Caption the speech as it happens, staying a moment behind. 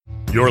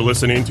You're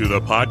listening to the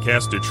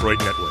Podcast Detroit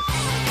Network.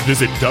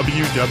 Visit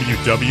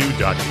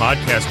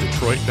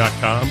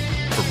www.podcastdetroit.com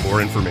for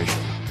more information.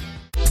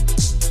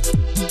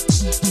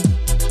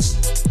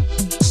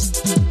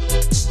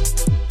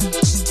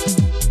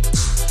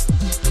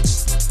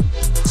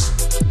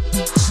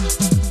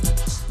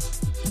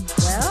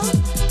 Well,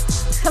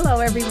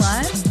 hello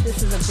everyone.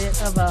 This is a bit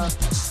of a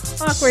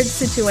awkward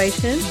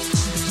situation.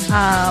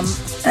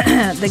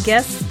 The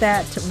guest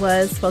that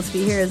was supposed to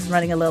be here is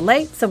running a little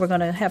late, so we're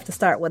going to have to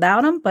start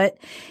without him. But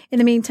in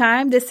the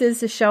meantime, this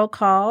is a show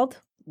called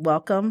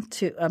The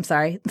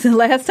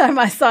Last Time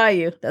I Saw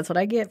You. That's what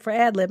I get for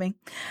ad-libbing.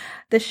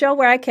 The show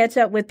where I catch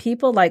up with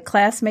people like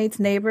classmates,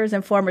 neighbors,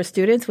 and former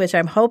students, which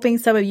I'm hoping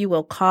some of you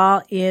will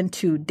call in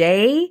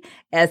today,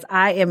 as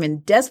I am in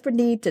desperate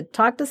need to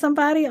talk to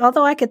somebody,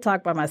 although I could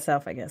talk by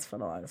myself, I guess, for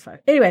the longest time.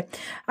 Anyway,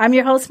 I'm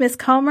your host, Miss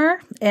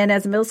Comer, and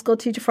as a middle school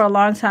teacher for a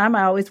long time,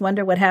 I always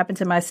wonder what happened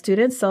to my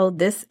students. So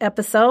this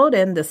episode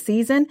and the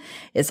season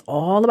is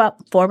all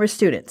about former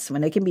students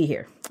when they can be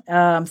here.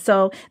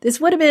 So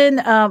this would have been,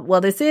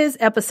 this is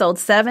episode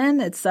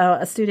 7. It's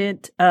a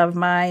student of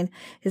mine.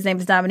 His name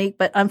is Dominique,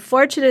 but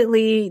unfortunately,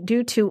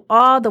 due to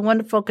all the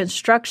wonderful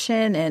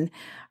construction and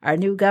our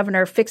new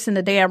governor fixing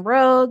the damn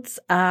roads,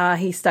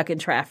 he's stuck in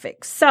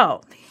traffic.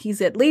 So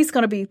he's at least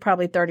going to be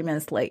probably 30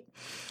 minutes late.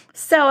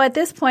 So at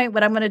this point,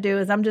 what I'm going to do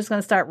is I'm just going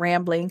to start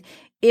rambling.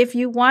 If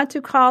you want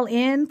to call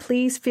in,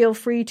 please feel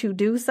free to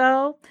do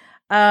so.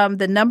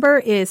 The number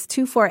is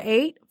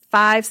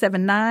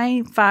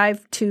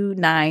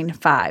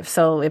 248-579-5295.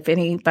 So if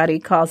anybody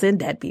calls in,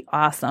 that'd be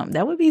awesome.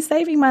 That would be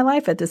saving my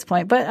life at this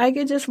point, but I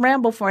could just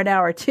ramble for an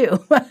hour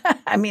too.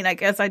 I mean, I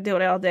guess I do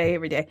it all day,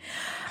 every day.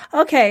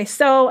 Okay.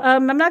 So,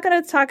 I'm not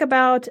going to talk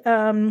about,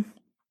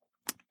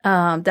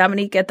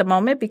 Dominique at the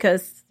moment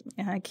because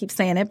I keep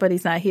saying it, but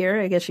he's not here.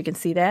 I guess you can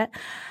see that.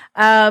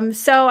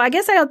 So I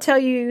guess I'll tell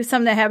you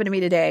something that happened to me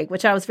today,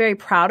 which I was very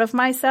proud of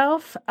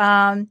myself.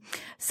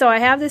 So I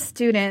have this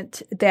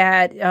student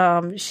that,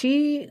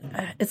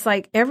 it's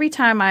like every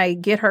time I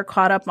get her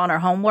caught up on her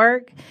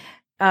homework,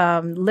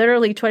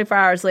 literally 24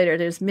 hours later,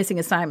 there's missing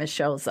assignment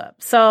shows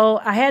up. So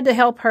I had to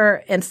help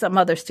her and some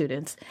other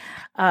students,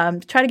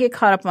 try to get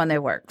caught up on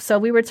their work. So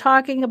we were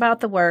talking about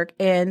the work,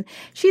 and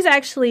she's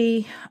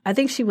actually, I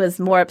think she was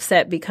more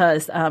upset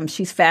because,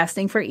 she's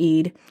fasting for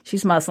Eid.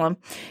 She's Muslim.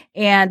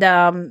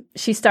 And,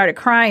 she started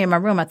crying in my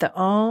room. I thought,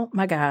 oh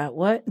my God,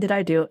 what did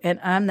I do? And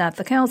I'm not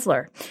the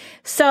counselor.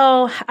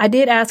 So I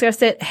did ask her, I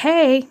said,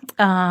 hey,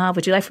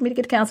 would you like for me to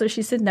get a counselor?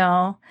 She said,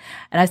 no.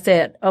 And I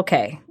said,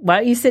 okay, why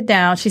don't you sit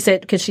down? She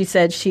said, because she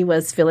said she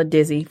was feeling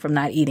dizzy from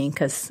not eating,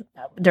 because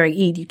during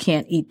Eid, you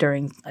can't eat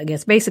during, I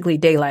guess, basically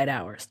daylight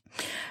hours.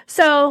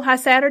 So I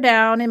sat her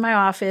down in my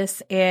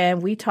office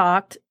and we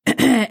talked.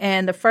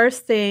 And the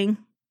first thing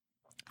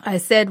I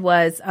said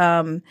was,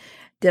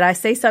 did I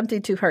say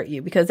something to hurt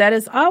you? Because that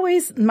is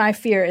always my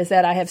fear, is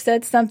that I have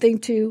said something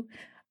to,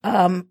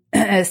 offend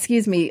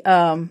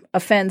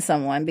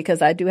someone,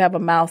 because I do have a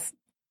mouth.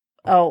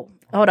 Oh,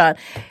 hold on.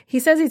 He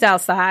says he's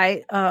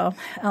outside.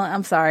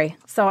 I'm sorry.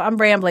 So I'm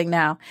rambling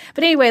now.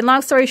 But anyway,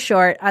 long story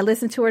short, I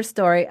listened to her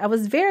story. I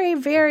was very,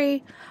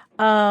 very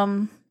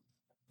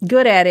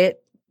good at it,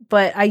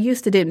 but I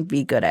used to didn't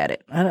be good at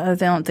it. I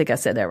don't think I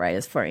said that right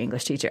as for an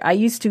English teacher. I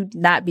used to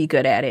not be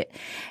good at it.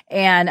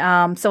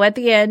 And so at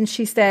the end,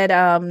 she said,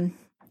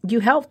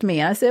 you helped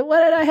me. I said,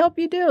 what did I help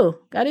you do?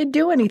 I didn't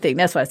do anything.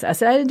 That's what I said. I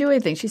said, I didn't do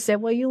anything. She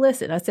said, well, you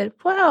listen. I said,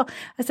 well,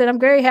 I'm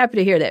very happy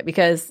to hear that,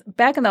 because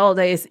back in the old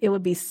days, it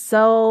would be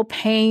so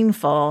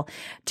painful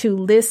to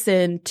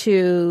listen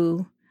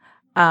to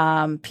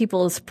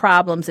people's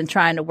problems and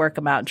trying to work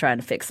them out and trying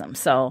to fix them.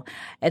 So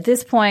at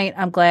this point,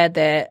 I'm glad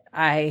that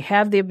I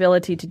have the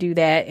ability to do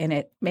that, and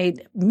it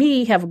made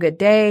me have a good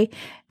day,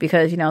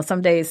 because,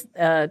 some days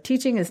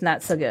teaching is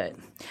not so good.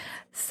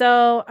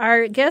 So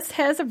our guest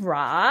has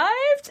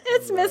arrived.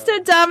 It's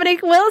Mr.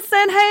 Dominique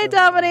Wilson. Hey,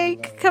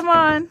 Dominique, come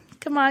on.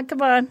 You're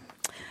going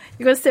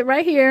to sit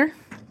right here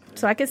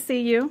so I can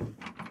see you.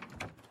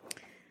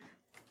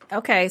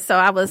 Okay, so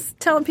I was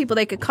telling people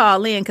they could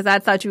call in because I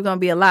thought you were going to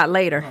be a lot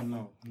later.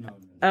 No.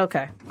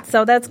 Okay,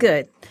 so that's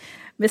good.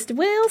 Mr.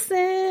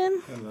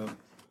 Wilson. Hello.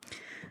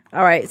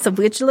 All right, so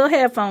get your little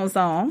headphones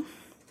on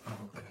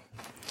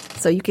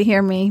so you can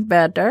hear me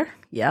better.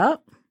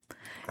 Yep.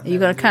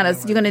 You're going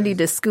to need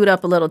to scoot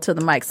up a little to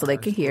the mic so they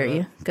can hear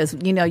you, because,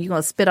 you're going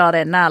to spit all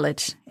that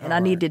knowledge, and I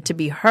need it to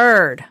be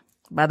heard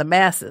by the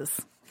masses.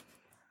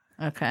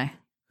 Okay.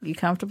 You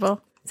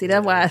comfortable? See,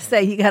 that's why I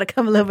say you got to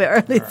come a little bit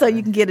early so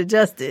you can get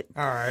adjusted.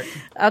 All right.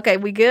 Okay,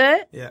 we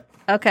good? Yeah.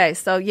 Okay,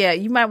 so yeah,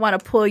 you might want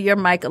to pull your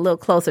mic a little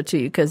closer to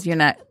you, because you're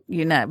not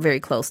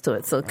very close to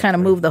it. So kind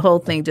of move the whole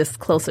thing just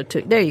closer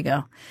to. There you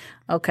go.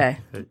 Okay,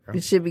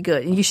 it should be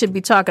good. And you should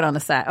be talking on the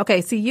side. Okay,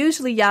 see,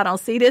 usually y'all don't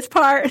see this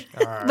part,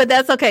 but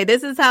that's okay.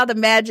 This is how the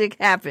magic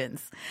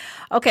happens.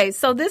 Okay,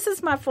 so this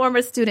is my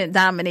former student,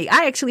 Dominique.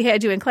 I actually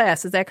had you in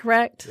class. Is that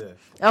correct?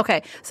 Yeah.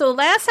 Okay, so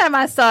last time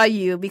I saw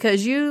you,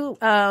 because you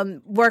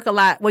work a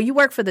lot. Well, you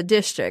work for the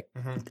district.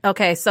 Mm-hmm.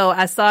 Okay, so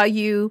I saw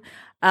you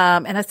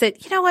And I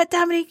said, you know what,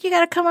 Dominique, you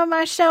got to come on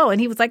my show.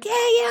 And he was like, yeah,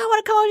 I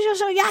want to come on your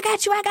show. Yeah,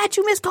 I got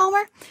you, Miss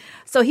Comer.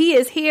 So he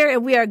is here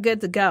and we are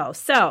good to go.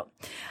 So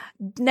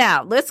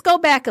now let's go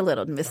back a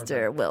little,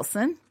 Mr.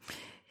 Wilson.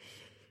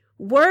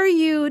 Do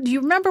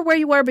you remember where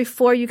you were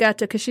before you got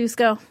to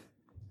Kosciuszko?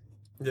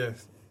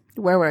 Yes.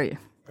 Where were you?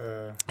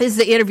 This is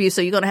the interview,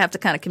 so you're going to have to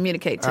kind of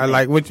communicate to me.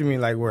 Like, what you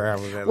mean, like where I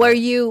was at? Were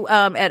you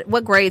at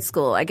what grade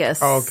school, I guess?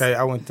 Oh, okay.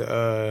 I went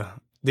to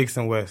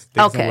Dixon West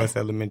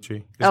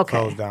Elementary. It's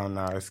closed down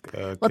now. It's,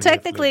 well,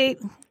 technically,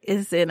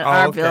 it's in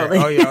our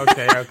building. Oh, yeah,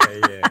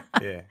 okay,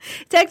 yeah.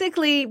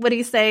 Technically, what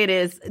he's saying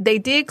is they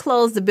did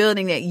close the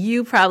building that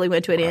you probably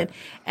went to it in,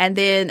 and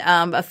then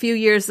a few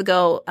years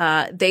ago,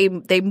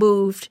 they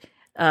moved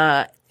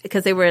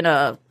because they were in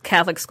a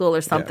Catholic school or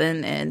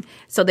something, and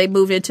so they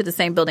moved into the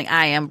same building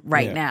I am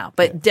right now.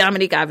 But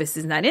Dominique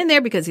obviously is not in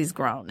there because he's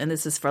grown, and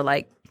this is for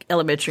like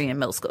elementary and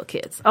middle school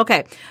kids.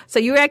 Okay, so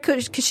you were at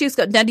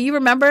Kosciuszko. Now, do you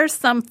remember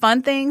some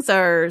fun things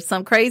or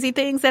some crazy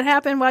things that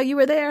happened while you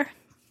were there?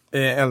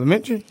 In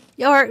elementary?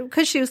 Or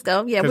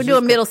Kosciuszko. Yeah, we're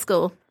doing middle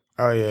school.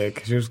 Oh, yeah,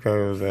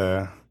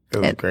 Kosciuszko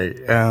was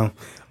great.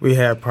 We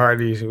had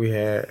parties.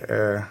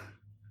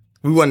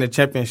 We won the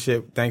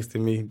championship thanks to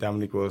me,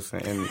 Dominique Wilson.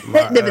 And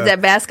my, was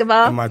that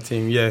basketball? And my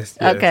team, yes.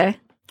 Okay.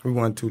 We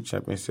won 2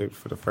 championships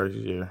for the first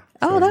year.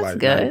 So that's like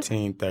good.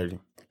 1930.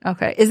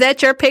 Okay. Is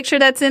that your picture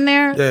that's in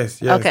there?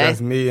 Yes. Okay. That's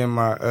me and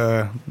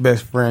my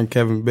best friend,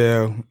 Kevin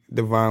Bell,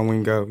 Devon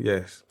Wingo.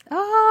 Yes.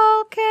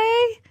 Oh,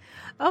 okay.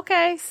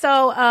 Okay.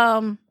 So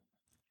I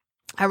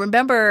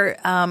remember,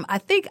 I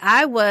think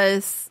I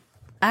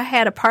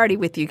had a party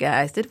with you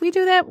guys. Did we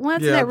do that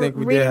once? Yeah, I think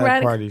we did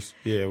have parties.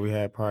 Yeah, we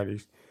had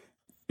parties.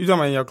 You talking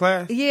about in your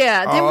class?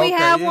 Yeah. Didn't we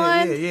have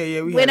one?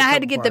 Yeah. When I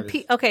had to get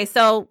parties. Okay,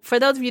 so for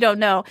those of you who don't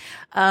know,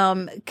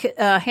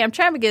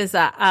 Hamtramck is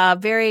has a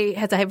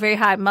very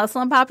high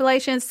Muslim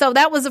population. So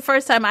that was the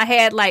first time I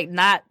had like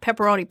not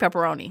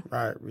pepperoni.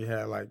 Right. We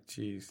had like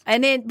cheese.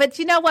 And then, but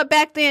you know what?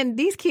 Back then,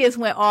 these kids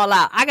went all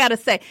out. I gotta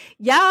say,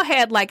 y'all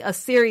had like a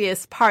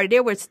serious party.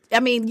 There was,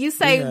 you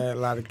say we had a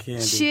lot of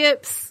candy,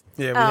 chips.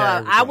 Yeah, we had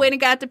everything. I went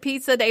and got the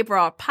pizza. They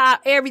brought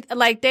pop, everything.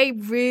 Like, they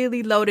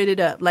really loaded it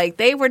up. Like,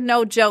 they were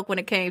no joke when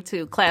it came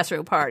to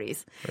classroom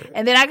parties. Right.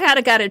 And then I kind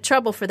of got in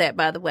trouble for that,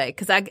 by the way,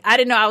 because I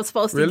didn't know I was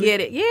supposed to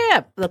get it.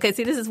 Yeah. Okay,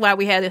 see, this is why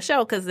we had the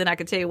show, because then I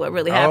could tell you what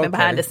really happened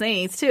behind the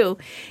scenes, too,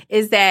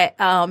 is that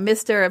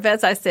Mr.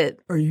 Events, I said,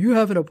 are you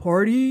having a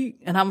party?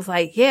 And I was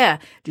like, yeah.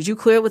 Did you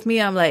clear it with me?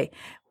 I'm like,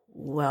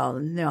 well,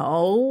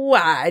 no,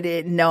 I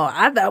didn't know.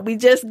 I thought we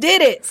just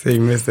did it. See,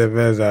 Mr.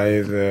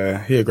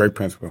 Veza he a great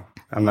principal.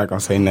 I'm not going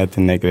to say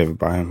nothing negative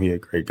about him. He a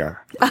great guy.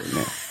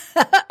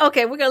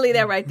 Okay, we're going to leave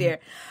that right there.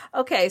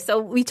 Okay,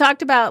 so we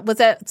talked about, were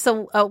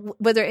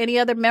there any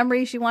other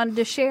memories you wanted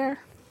to share?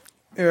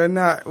 I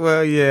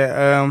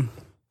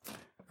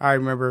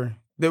remember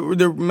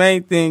the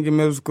main thing in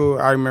middle school,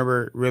 I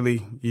remember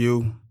really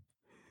you.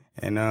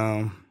 And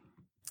let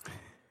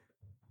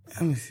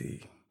me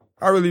see.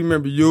 I really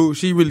remember you.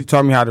 She really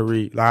taught me how to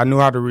read. Like, I knew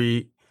how to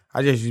read.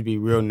 I just used to be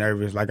real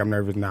nervous, like I'm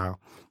nervous now.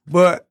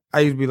 But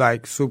I used to be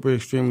like super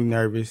extremely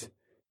nervous.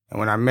 And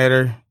when I met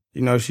her,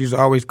 she used to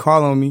always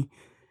call on me.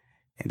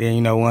 And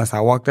then, once I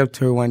walked up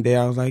to her one day,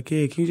 I was like,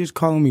 hey, can you just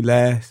call on me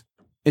last?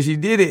 And she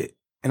did it.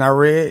 And I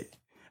read a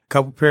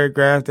couple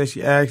paragraphs that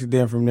she asked. And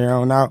then from there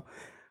on out,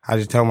 I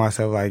just told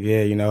myself like,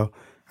 yeah,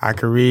 I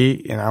could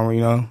read and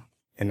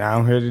and now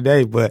I'm here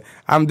today. But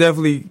I'm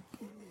definitely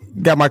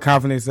got my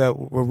confidence up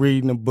with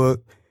reading the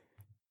book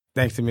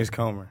thanks to Miss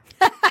Comer.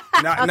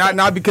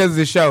 Not because of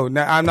the show.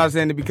 I'm not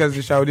saying it because of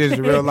the show. This is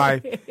real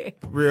life,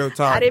 real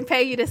talk. I didn't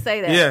pay you to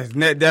say that. Yes,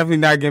 definitely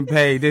not getting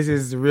paid. This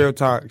is real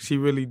talk. She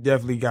really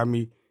definitely got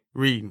me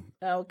reading.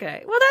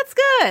 Okay. Well, that's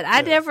good.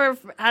 I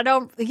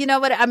don't,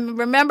 I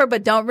remember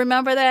but don't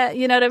remember that.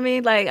 You know what I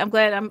mean? Like, I'm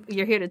glad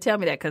you're here to tell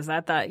me that, because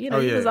I thought, he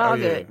was all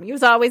good. He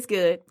was always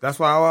good. That's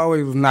why I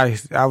always was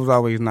nice. I was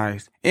always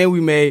nice. And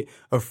we made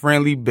a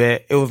friendly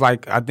bet. It was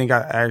like, I think I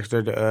asked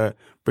her to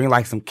bring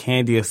like some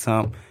candy or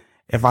something.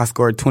 If I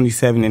scored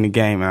 27 in the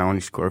game and I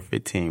only scored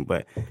 15,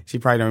 but she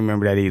probably don't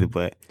remember that either.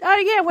 But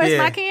where's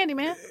my candy,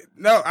 man?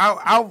 No,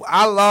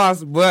 I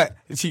lost, but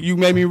you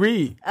made me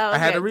read. Oh, okay. I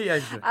had to read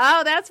extra.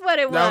 Oh, that's what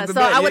it was.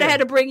 So I would have had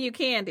to bring you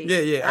candy.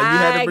 Yeah. You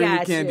had to bring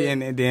me candy,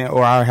 and then,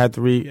 or I had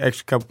to read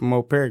extra couple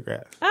more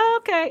paragraphs.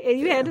 Oh, okay, and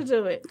you had to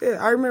do it. Yeah,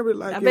 I remember.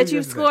 Like, I bet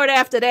you scored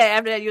after that.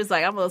 After that, you was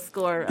like, I'm gonna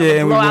score.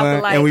 Yeah, blow out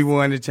the lights. And we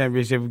won the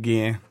championship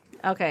again.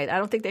 Okay, I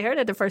don't think they heard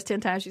it the first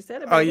 10 times you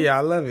said it. Oh, yeah, I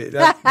love it.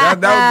 That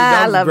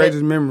was the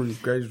greatest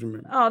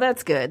memory. Oh,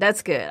 that's good.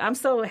 That's good. I'm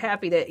so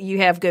happy that you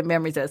have good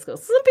memories at school.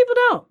 Some people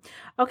don't.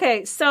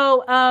 Okay,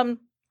 so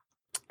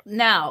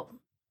now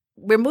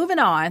we're moving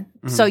on.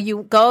 Mm-hmm. So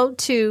you go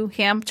to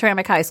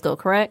Hamtramck High School,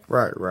 correct?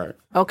 Right.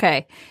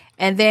 Okay,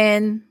 and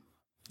then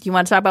do you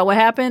want to talk about what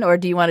happened, or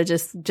do you want to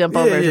just jump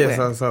over everywhere?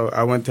 Yeah, so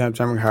I went to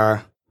Hamtramck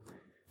High,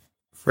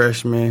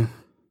 freshman.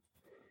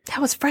 That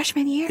was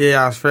freshman year?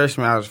 Yeah, I was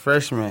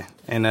freshman.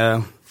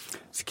 And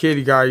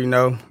security guard,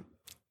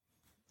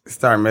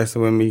 started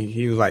messing with me.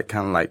 He was like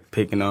kind of like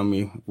picking on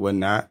me,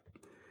 whatnot.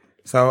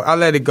 So I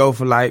let it go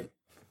for like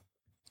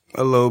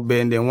a little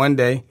bit, and then one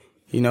day,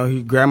 you know,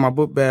 he grabbed my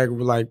book bag,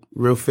 like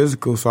real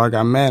physical. So I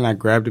got mad and I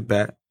grabbed it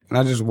back, and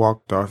I just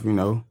walked off, you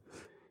know.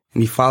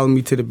 And he followed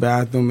me to the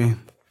bathroom and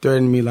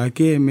threatened me like,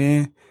 "Yeah,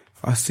 man,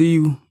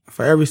 if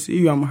I ever see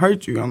you, I'm gonna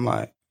hurt you." I'm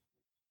like,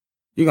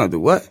 "You gonna do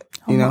what?"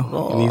 You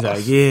know? And he's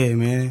like, "Yeah,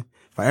 man,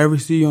 if I ever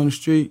see you on the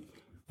street,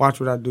 watch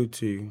what I do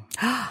to you."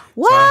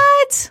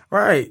 What? So,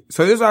 right.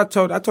 So this I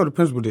told the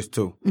principal this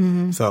too.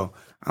 Mm-hmm. So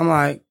I'm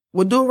like,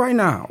 "Well, do it right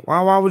now.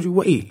 Why would you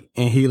wait?"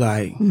 And he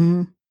like,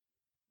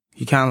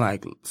 he kind of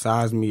like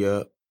sized me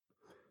up.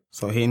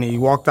 So and he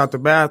walked out the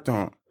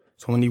bathroom.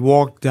 So when he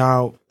walked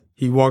out,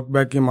 he walked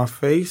back in my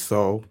face.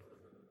 So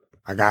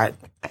I got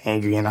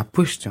angry and I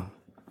pushed him,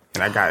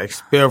 and I got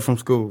expelled from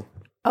school.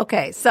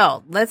 Okay,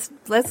 so let's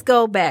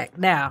go back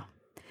now.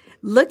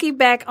 Looking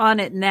back on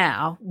it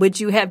now, would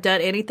you have done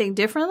anything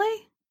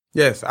differently?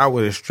 Yes, I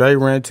would have straight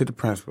ran to the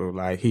principal.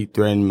 Like, he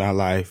threatened my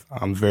life.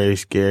 I'm very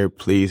scared.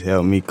 Please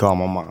help me. Call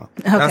my mom.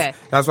 Okay.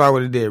 That's what I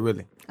would have did,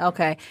 really.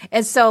 Okay.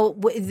 And so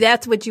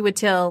that's what you would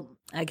tell,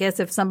 I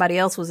guess if somebody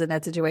else was in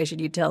that situation,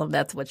 you'd tell them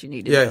that's what you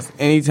need to do. Yes.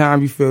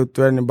 Anytime you feel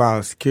threatened by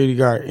a security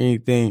guard or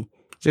anything,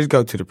 just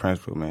go to the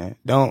principal, man.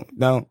 Don't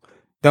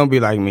be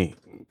like me,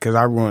 because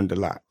I ruined a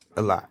lot.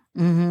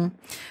 Mm-hmm.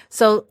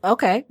 So,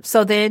 okay.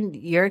 So then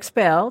you're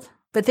expelled,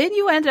 but then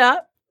you end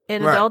up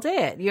in adult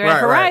ed. You're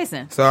at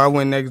Horizon. Right. So I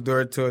went next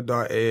door to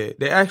adult ed.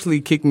 They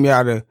actually kicked me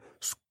out of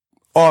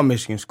all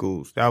Michigan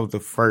schools. That was the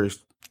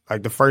first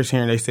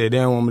hearing. They said they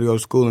didn't want me to go to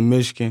school in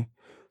Michigan,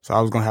 so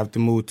I was going to have to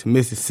move to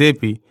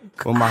Mississippi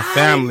with my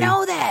family. I didn't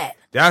know that.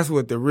 That's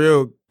what the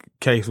real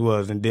case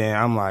was. And then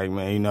I'm like,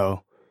 man, you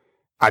know,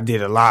 I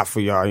did a lot for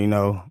y'all, you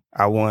know.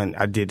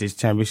 I did this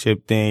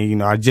championship thing, you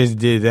know. I just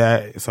did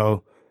that,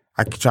 so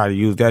I could try to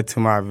use that to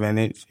my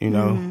advantage, you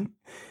know. Mm-hmm.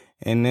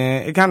 And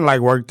then it kind of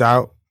like worked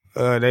out.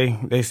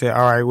 They said,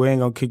 all right, we ain't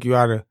going to kick you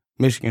out of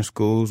Michigan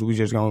schools. We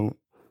just going to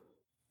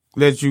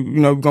let you, you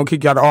know, we're going to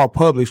kick you out of all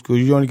public schools.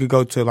 You only could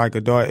go to like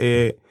adult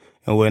ed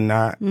and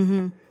whatnot.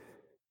 Mm-hmm.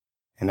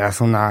 And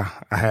that's when I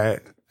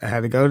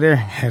had to go there. I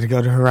had to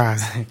go to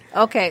Horizon.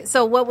 Okay,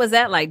 so what was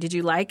that like? Did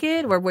you like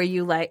it, or were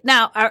you like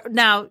now?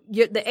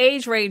 The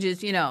age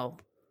ranges, you know,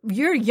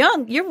 you're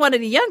young. You're one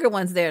of the younger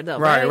ones there, though.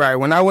 Right.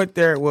 When I went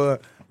there, well,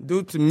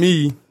 due to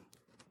me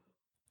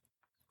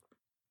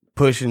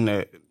pushing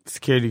the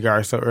security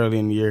guard so early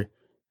in the year,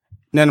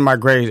 none of my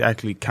grades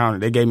actually counted.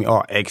 They gave me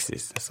all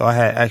X's, so I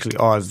had actually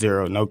all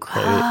 0, no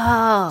credit.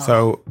 Oh.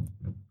 So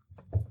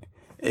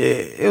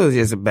it was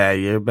just a bad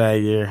year.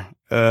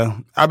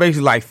 I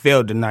basically like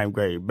failed the 9th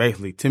grade.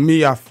 Basically, to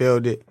me, I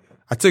failed it.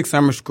 I took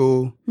summer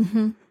school.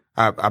 Mm-hmm.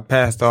 I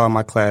passed all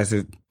my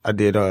classes. I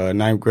did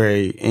 9th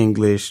grade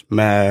English,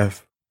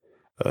 math,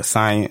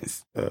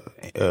 science,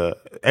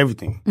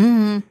 everything.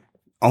 Mm-hmm.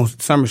 On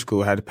summer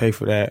school, I had to pay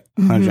for that,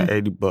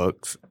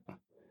 $180.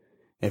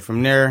 And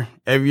from there,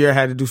 every year I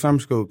had to do summer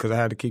school because I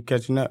had to keep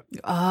catching up.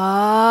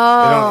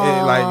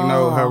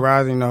 Oh,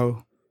 Horizon, you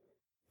know,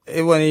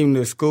 it wasn't even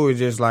the school. It's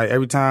just like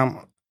every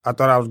time I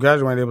thought I was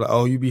graduating, they were like,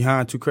 "Oh, you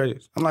behind 2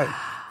 credits." I'm like,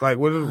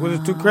 what is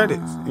 2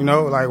 credits? You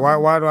know, like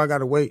why do I got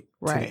to wait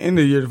to the end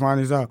of the year to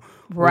find this out?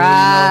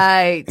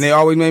 Right. You know? And they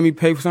always made me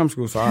pay for summer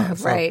school, so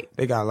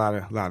they got a lot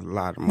of money.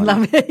 Lot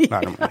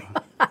of money.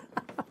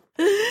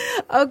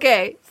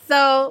 Okay,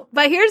 so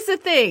but here's the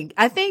thing.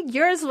 I think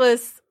yours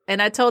was. And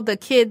I told the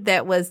kid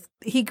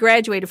he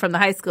graduated from the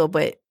high school,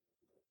 but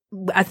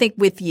I think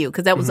with you,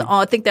 because that was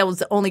I think that was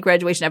the only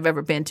graduation I've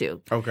ever been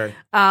to. Okay.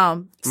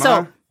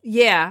 So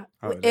yeah,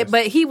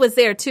 but he was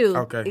there too.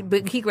 Okay.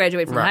 But he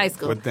graduated from high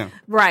school with them.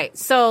 Right.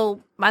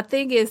 So my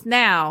thing is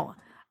now,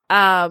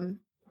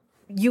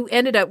 you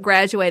ended up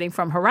graduating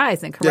from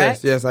Horizon,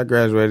 correct? Yes, I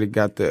graduated,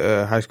 got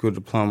the high school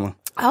diploma.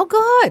 Oh,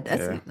 good.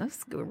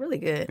 That's good, really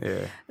good.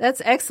 Yeah.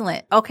 That's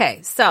excellent.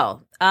 Okay,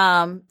 so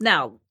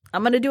now.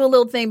 I'm going to do a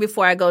little thing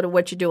before I go to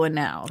what you're doing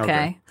now,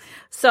 okay?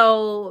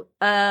 So,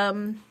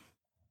 do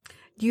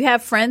you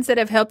have friends that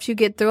have helped you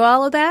get through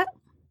all of that?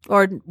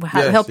 Or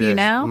help you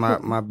now?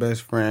 My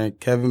best friend,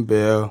 Kevin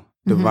Bell,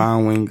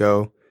 Devon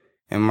Wingo,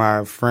 and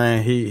my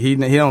friend, he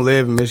don't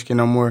live in Michigan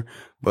no more,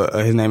 but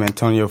his name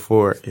Antonio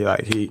Ford.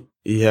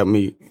 He helped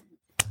me,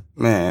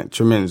 man,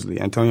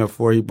 tremendously. Antonio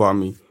Ford, he bought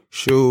me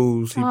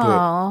shoes. He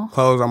put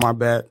clothes on my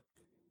back.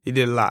 He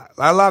did a lot.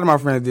 A lot of my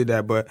friends did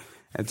that, but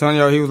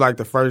Antonio, he was like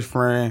the first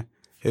friend.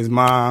 His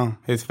mom,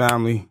 his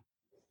family,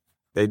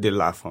 they did a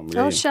lot for me.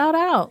 Oh, shout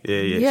out.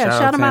 Yeah.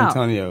 Shout out to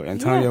Antonio.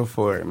 Antonio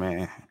Ford,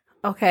 man.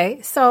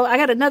 Okay, so I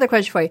got another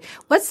question for you.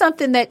 What's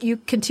something that you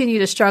continue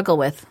to struggle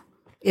with,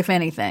 if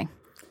anything?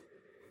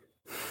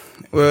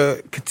 Well,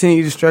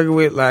 continue to struggle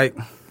with, like,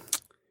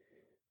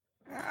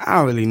 I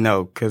don't really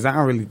know, because I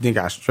don't really think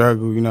I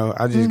struggle, you know.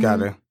 I just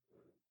gotta,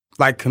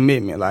 like,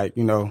 commitment, like,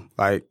 you know,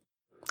 like,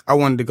 I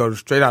wanted to go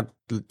straight out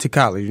to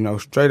college, you know,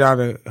 straight out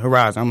of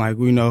Horizon. I'm like,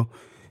 you know,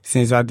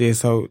 since I did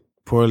so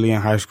poorly in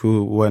high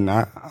school and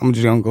whatnot, I'm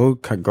just gonna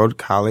go to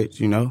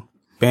college, you know.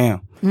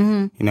 Bam.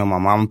 Mm-hmm. You know, my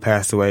mama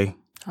passed away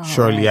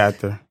shortly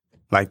after,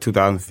 like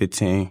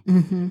 2015.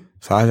 Mm-hmm.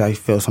 So I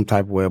felt some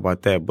type of way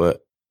about that,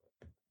 but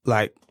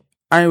like,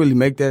 I didn't really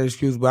make that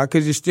excuse, but I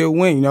could just still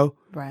win, you know?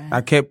 Right.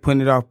 I kept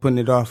putting it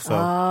off. So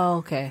Oh,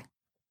 okay.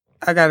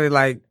 I got it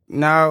like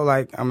now,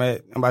 like I'm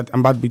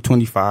about to be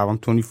 25. I'm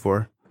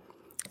 24,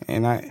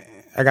 and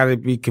I got to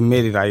be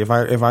committed. Like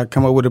if I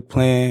come up with a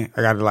plan,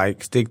 I got to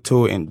like stick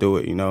to it and do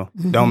it. You know,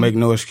 Don't make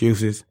no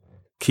excuses.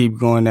 Keep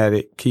going at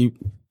it. Keep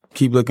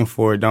looking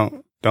forward.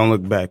 Don't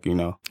look back. You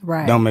know,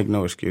 Right. Don't make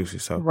no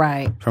excuses. So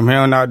Right. from here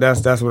on out,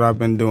 that's what I've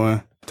been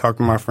doing.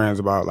 Talking to my friends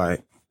about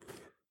like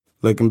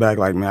looking back,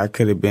 like man, I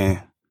could have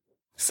been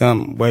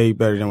something way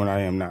better than what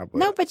I am now. But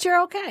No, but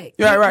you're okay.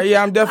 yeah, right.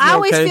 Yeah, I'm definitely. I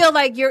always okay. feel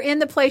like you're in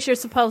the place you're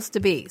supposed to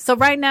be. So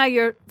right now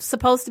you're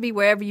supposed to be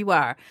wherever you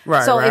are.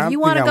 Right, So right. if you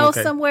I want to think I'm go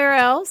okay. somewhere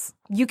else,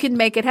 you can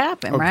make it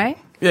happen, right?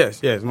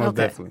 Yes, most Okay.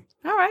 definitely.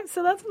 All right.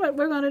 So that's what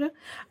we're going to do.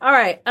 All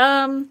right.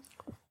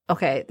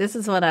 Okay. This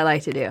is what I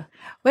like to do.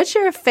 What's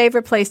your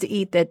favorite place to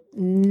eat that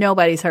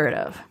nobody's heard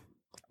of?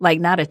 Like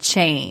not a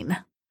chain.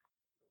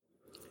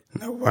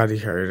 Nobody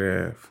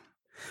heard of.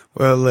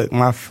 Well, look,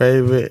 my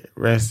favorite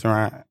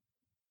restaurant,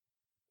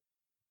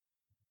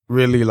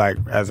 really like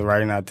as of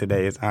right now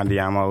today, is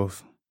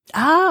Andiamo's.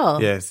 Oh.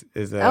 Yes,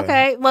 is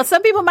Okay. Well,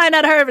 some people might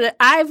not have heard of it.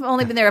 I've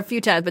only been there a few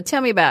times, but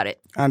tell me about it.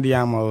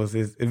 Andiamo's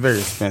is very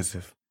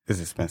expensive. It's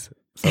expensive,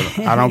 so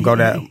I don't go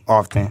that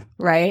often.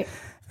 Right.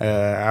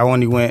 I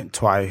only went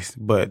twice,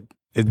 but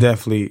it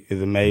definitely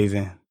is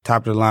amazing.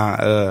 Top of the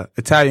line,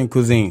 Italian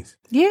cuisines.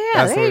 Yeah.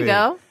 That's there what you it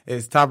go. is.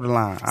 It's top of the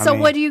line. So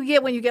what do you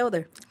get when you go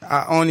there?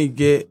 I only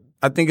get.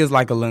 I think it's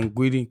like a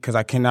linguine because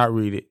I cannot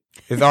read it.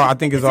 It's all. I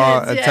think it's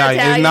all It's Italian.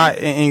 Italian. It's not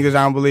in English.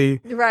 I don't believe.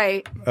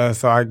 Right.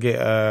 So I get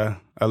a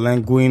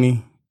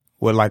linguine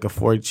with like a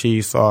 4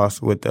 cheese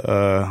sauce with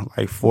the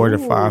like 4 to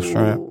 5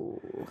 shrimp,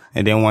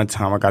 and then one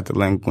time I got the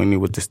linguine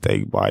with the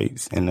steak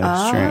bites and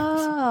the shrimp.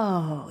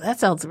 Oh, that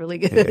sounds really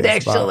good, It's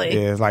actually.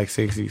 it's like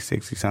 $60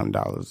 something.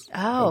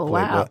 Oh, a plate,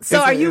 wow. but So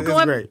it's- are you it's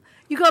going? great.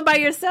 You going by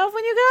yourself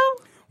when you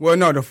go? Well,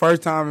 no, the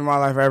first time in my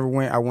life I ever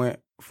went, I went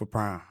for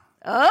Prime.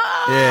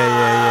 Oh,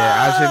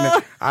 Yeah.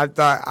 I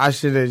thought I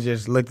should have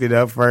just looked it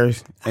up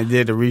first and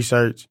did the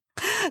research.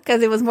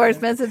 because it was more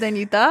expensive than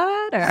you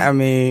thought. Or? I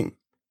mean,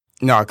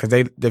 no, because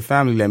the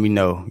family let me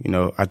know. You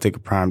know, I took a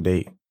Prime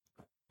date,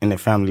 and the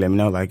family let me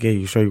know, like, hey,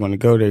 you sure you want to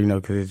go there? You know,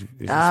 because it's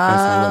expensive.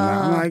 And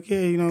whatnot. I'm like, yeah,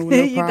 you know, no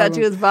you problem. thought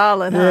you was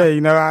balling, huh?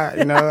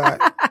 Yeah,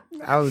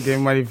 I was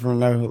getting money from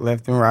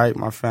left and right.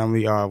 My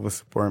family was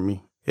supporting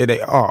me.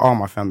 Yeah, all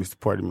my family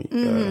supported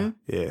me.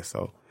 Yeah,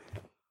 so.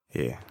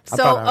 Yeah.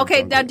 So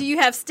okay, now do you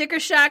have sticker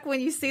shock when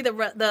you see the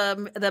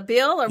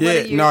bill, or Yeah, what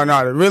are you?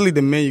 no. Really,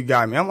 the menu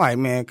got me. I'm like,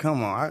 man,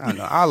 come on. I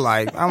know.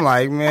 I'm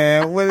like,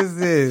 man, what is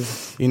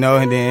this? You know.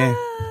 And then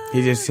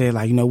he just said,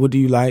 like, you know, what do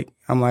you like?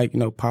 I'm like, you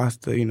know,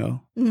 pasta. You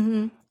know.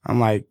 Mm-hmm. I'm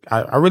like,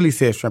 I really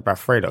said shrimp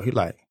Alfredo. He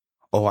like,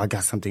 oh, I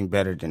got something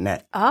better than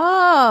that.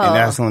 Oh, And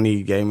that's when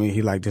he gave me.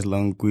 He like this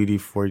linguine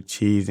for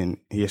cheese, and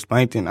he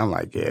explained it. And I'm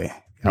like, yeah.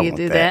 I you want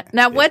do that.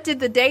 Now, what did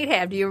the date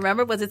have? Do you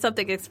remember? Was it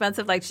something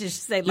expensive, like she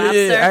say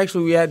lobster? Yeah,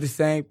 actually, we had the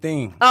same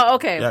thing. Oh,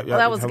 okay. Yep, Well,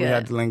 that was we good.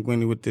 had the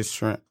linguine with this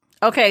shrimp.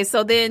 Okay,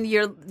 so then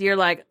you're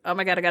like, oh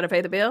my god, I got to pay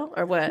the bill,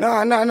 or what? No.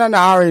 I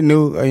already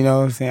knew. You know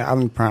what I'm saying?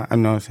 I'm prime. I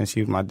know since she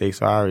was my date,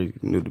 so I already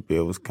knew the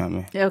bill was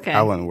coming. Okay.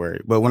 I wasn't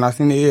worried. But when I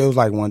seen it was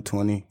like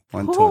 120.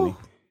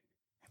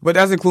 But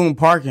that's including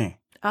parking.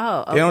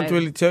 Oh, okay. They don't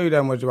really tell you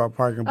that much about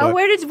parking. But,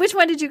 which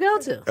one did you go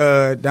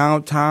to?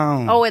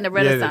 Downtown. Oh, in the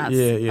Renaissance.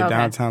 Yeah, Okay.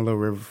 downtown Little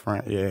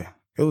Riverfront. Yeah,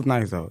 it was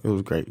nice though. It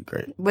was great.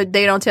 But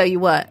they don't tell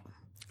you what.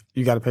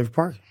 You got to pay for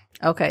parking.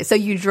 Okay, so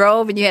you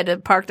drove and you had to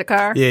park the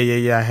car?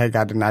 Yeah. I had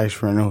got the nice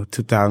rental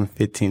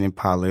 2015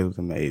 Impala. It was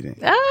amazing.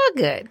 Oh,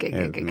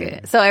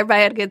 good. So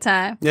everybody had a good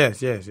time? Yes.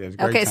 Great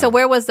Okay, time. so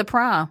where was the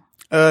prom?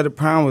 The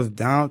prom was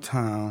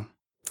downtown.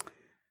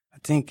 I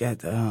think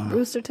at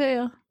Rooster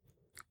Tail?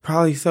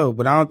 probably so,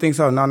 but I don't think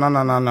so. No.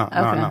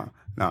 Okay.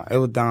 No, it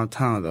was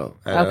downtown though.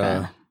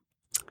 Okay.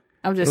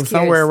 I'm It just was curious.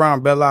 somewhere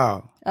around Belle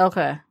Isle.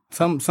 Okay.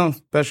 Some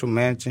special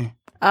mansion.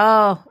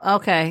 Oh,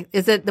 okay.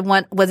 Is it the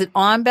one, was it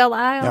on Belle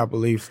Isle? Yeah, I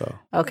believe so.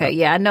 Okay,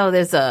 yeah, I know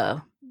there's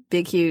a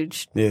big,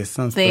 huge Yeah,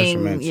 some special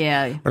thing. mansion.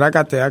 Yeah. But I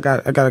got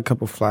a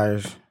couple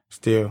flyers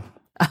still.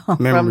 From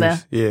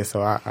Memories. the, Yeah,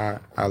 so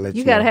I'll let you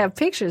you got to know. have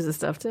pictures and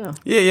stuff too.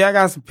 Yeah, I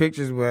got some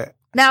pictures, but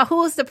Now, who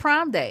was the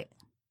prom date?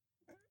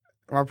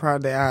 my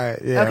pride day,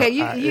 Okay,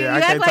 you I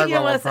act can't like talk you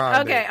about my was prom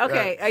okay. day.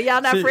 Okay, are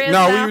y'all not friends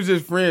No, now? we was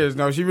just friends.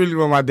 No, she really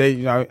was my date.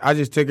 You know, I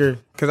just took her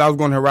because I was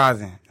going to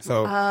Horizon.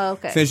 So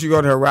okay. since you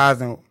go to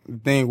Horizon, the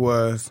thing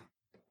was,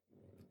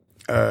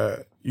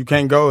 you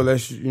can't go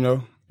unless you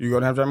go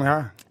to Hamtramck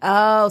High.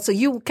 Oh, so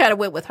you kind of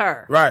went with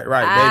her. Right.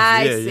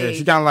 I Yeah. see.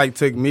 She kind of like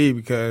took me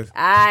because.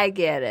 I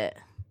get it.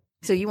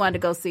 So you wanted to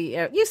go see?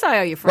 You saw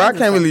all your friends. Well, I and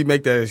can't stuff. really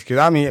make that excuse.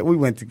 I mean, we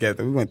went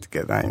together.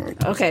 I ain't really.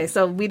 Okay,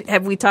 so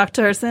have we talked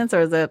to her since,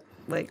 or is it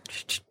like?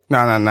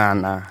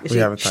 No. She- We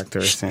haven't talked to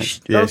her since.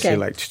 Yeah, Okay. she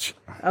like.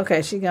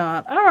 Okay, she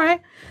gone. All right.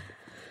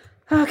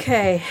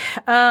 Okay.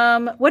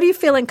 What are you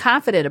feeling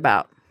confident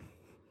about?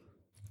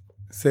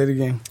 Say it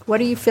again.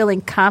 What are you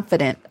feeling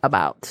confident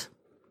about?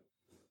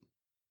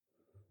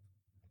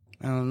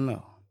 I don't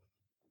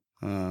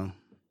know.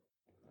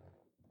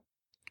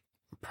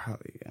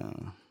 probably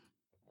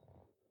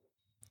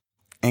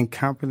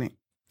incompetent.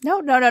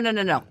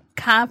 No.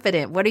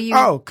 Confident. What are you?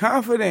 Oh,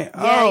 confident.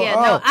 Yeah.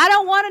 No, I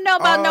don't want to know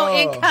about no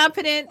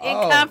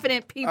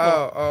incompetent people.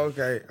 Oh,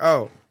 okay.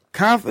 Oh,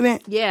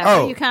 confident. Yeah.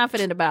 What are you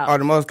confident about? Oh,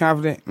 the most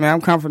confident. Man,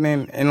 I'm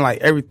confident in like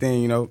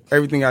everything. You know,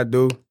 everything I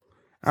do.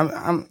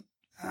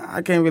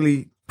 I can't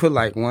really put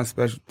like one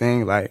special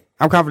thing. Like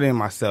I'm confident in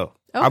myself.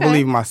 Okay. I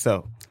believe in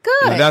myself. Good.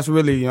 You know, that's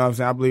really, you know what I'm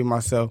saying? I believe in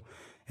myself.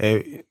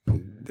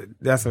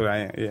 That's what I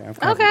am. Yeah. I'm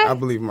confident. Okay. I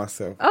believe in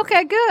myself.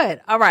 Okay,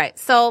 good. All right.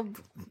 So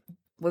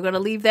we're going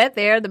to leave that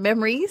there, the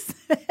memories.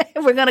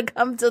 We're going to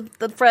come to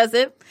the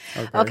present.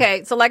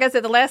 Okay. So like I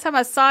said, the last time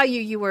I saw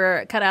you, you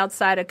were kind of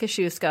outside of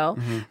Kosciuszko.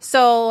 Mm-hmm.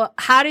 So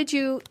how did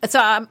you,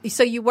 so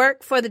you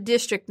work for the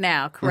district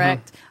now,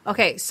 correct? Mm-hmm.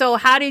 Okay. So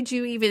how did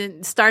you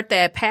even start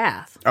that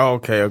path? Oh,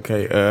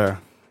 okay.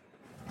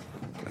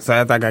 So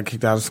after I got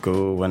kicked out of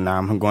school, when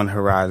I'm going to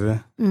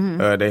Horizon,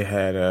 they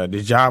had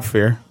the job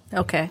fair.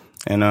 Okay.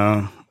 And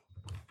I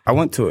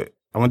went to it.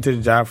 I went to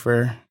the job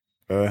fair.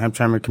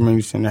 Hamtramck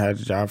Community Center had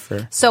the job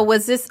fair. So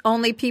was this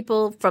only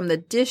people from the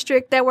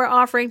district that were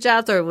offering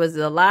jobs, or was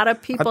it a lot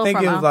of people? I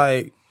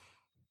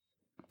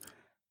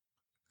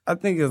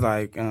think it's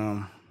like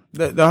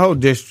the whole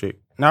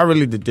district. Not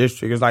really the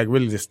district. It's like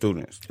really the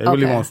students. They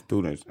really want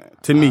students.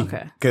 To me,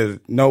 because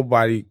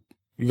nobody.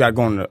 You got to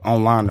go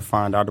online to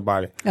find out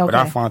about it. Okay. But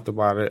I found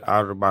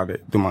out about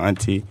it through my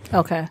auntie.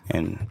 Okay.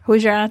 And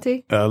who's your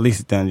auntie?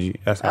 Lisa Dungy.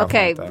 That's how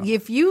I found out.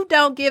 If you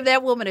don't give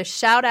that woman a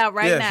shout out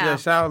now. Yeah,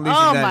 shout out Lisa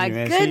Dungy, my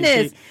man.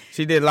 Goodness.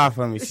 She did a lot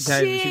for me. She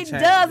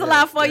does a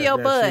lot for your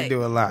butt. She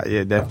do a lot.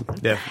 Yeah,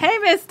 definitely. Hey,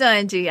 Miss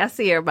Dungy. I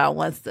see her about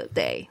once a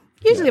day.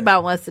 Usually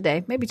about once a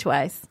day, maybe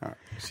twice.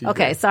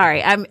 Okay,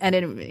 sorry. I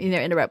didn't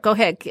interrupt. Go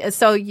ahead.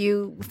 So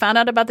you found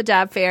out about the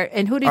job fair,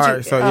 and who did you?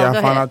 Right, so I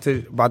found out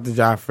about the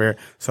job fair.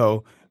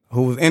 So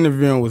who was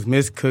interviewing was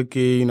Miss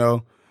Cookie, you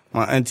know,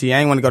 my auntie. I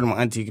ain't want to go to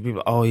my auntie because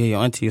people, oh yeah,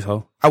 your auntie is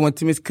hoe. I went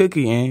to Miss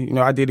Cookie and, you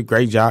know, I did a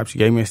great job. She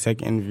gave me a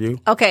second interview.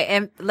 Okay,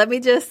 and let me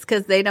just,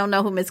 because they don't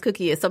know who Miss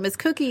Cookie is. So Miss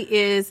Cookie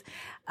is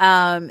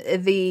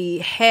the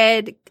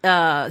head,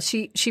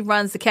 she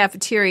runs the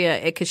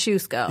cafeteria at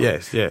Kosciuszko.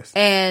 Yes.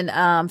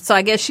 And so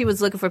I guess she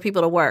was looking for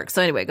people to work.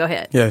 So anyway, go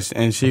ahead. Yes,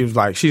 and she was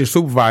like, she's a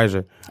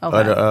supervisor of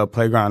the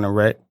playground and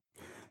rec.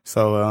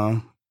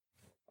 So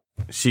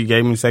she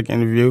gave me a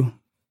second interview.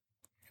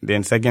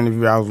 Then second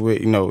interview, I was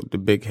with, you know, the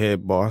big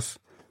head boss.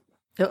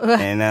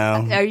 And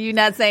are you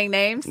not saying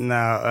names?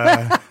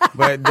 No,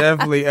 but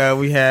definitely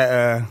we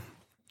had,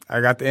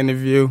 I got the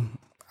interview.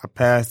 I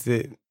passed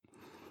it.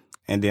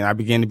 And then I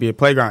began to be a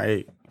playground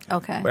aide.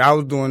 Okay. But I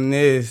was doing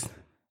this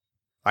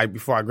like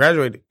before I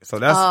graduated. So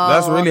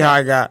that's really how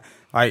I got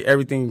like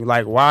everything,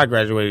 like why I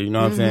graduated, you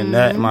know what I'm saying?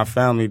 That and my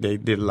family, they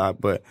did a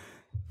lot. But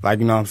like,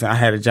 you know what I'm saying? I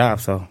had a job,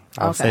 so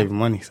I was saving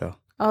money, so.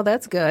 Oh,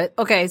 that's good.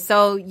 Okay,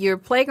 so you're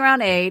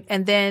playground aide,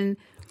 and then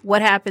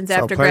what happens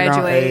after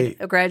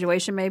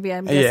graduation? Maybe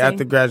I'm guessing. Yeah,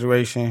 after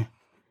graduation,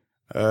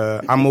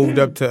 I moved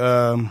up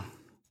to.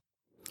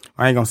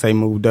 I ain't gonna say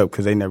moved up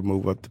because they never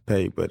move up to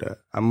pay, but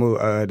I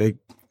moved. They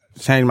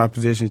changed my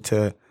position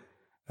to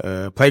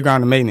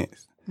playground and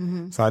maintenance.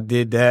 So I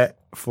did that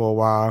for a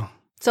while.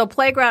 So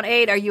playground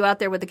aide, are you out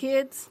there with the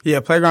kids? Yeah,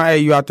 playground aide,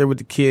 you out there with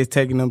the kids,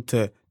 taking them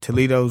to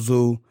Toledo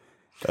Zoo.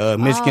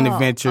 Michigan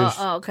Adventures.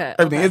 Okay.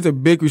 Everything. It's a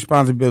big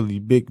responsibility.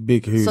 Big,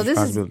 huge So this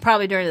responsibility. is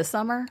probably during the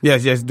summer?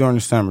 Yes, during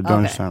the summer.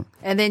 The summer.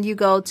 And then you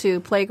go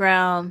to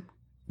playground?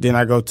 Then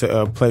I go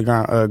to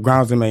playground,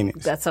 grounds and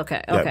maintenance. That's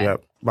okay. Okay.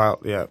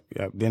 Yep.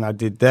 Then I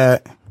did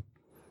that.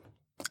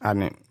 I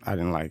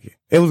didn't like it.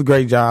 It was a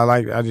great job.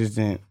 I just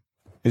didn't.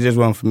 It just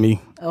wasn't for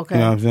me. Okay.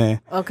 You know what I'm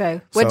saying?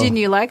 Okay. What didn't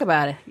you like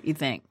about it, you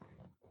think?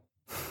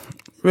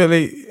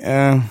 Really,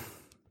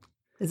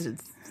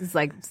 It's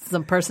like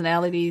some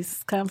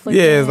personalities conflict.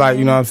 Yeah, it's like,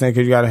 you know what I'm saying,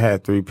 because you got to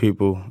have 3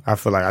 people. I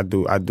feel like I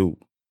do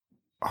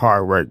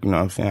hard work, you know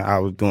what I'm saying. I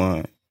was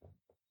doing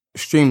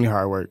extremely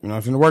hard work, you know what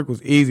I'm saying. The work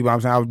was easy, but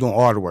I'm saying I was doing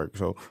all the work.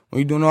 So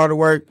when you're doing all the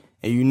work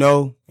and you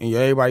know, and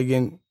everybody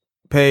getting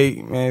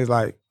paid, man, it's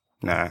like,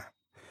 nah.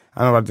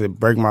 I'm about to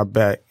break my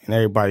back and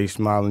everybody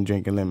smiling,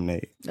 drinking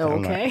lemonade.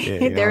 Okay. Like,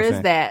 yeah, there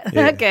is that.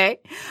 Yeah. Okay.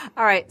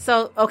 All right.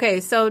 So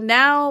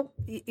now,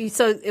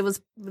 so it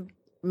was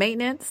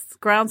maintenance,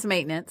 grounds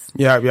maintenance.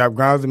 Yeah,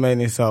 grounds and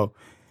maintenance. So,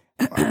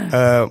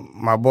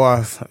 my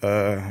boss,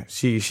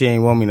 she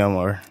ain't want me no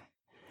more.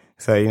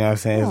 So, you know what I'm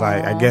saying? It's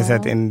like, I guess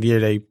at the end of the year,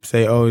 they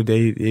say,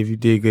 if you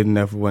did good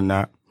enough or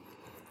whatnot.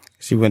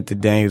 She went to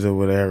Danes or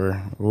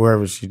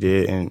wherever she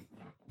did. And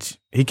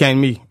he came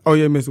to me. Oh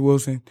yeah, Mr.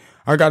 Wilson,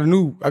 I got a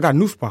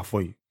new spot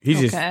for you. He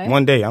just,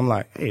 one day, I'm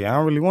like, hey, I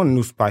don't really want a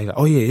new spot. He's like,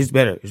 oh yeah, it's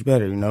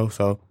better, you know?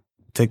 So,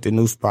 took the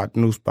new spot. The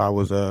new spot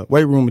was a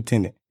weight room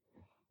attendant.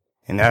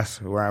 And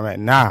that's where I'm at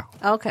now.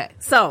 Okay.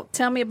 So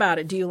tell me about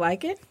it. Do you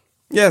like it?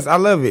 Yes, I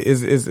love it.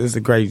 It's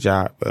a great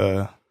job.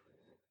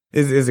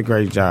 It's a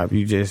great job.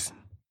 It's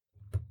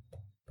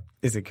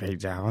a great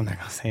job. I'm not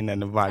gonna say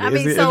nothing about it.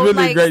 It's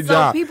really a great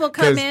job. People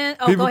come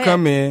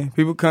in.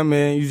 People come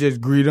in. You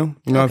just greet them.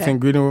 You know what I'm saying?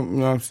 Greet them. You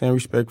know what I'm saying?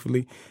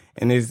 Respectfully.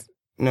 And it's,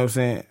 you know what I'm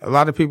saying? A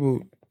lot of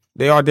people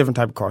they are different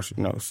type of culture.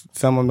 You know,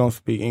 some of them don't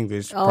speak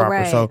English proper,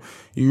 right. so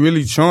you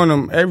really showing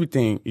them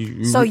everything.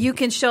 So you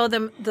can show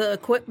them the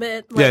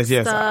equipment. Yes.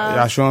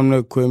 I show them the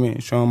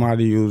equipment, show them how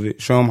to use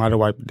it, show them how to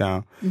wipe it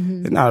down.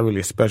 Mm-hmm. It's not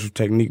really a special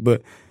technique,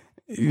 but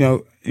you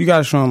know, you got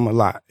to show them a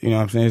lot. You know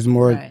what I'm saying? It's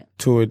more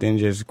to it than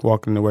just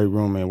walking in the weight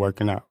room and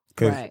working out.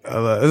 Because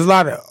there's a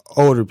lot of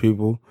older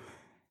people.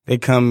 They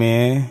come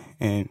in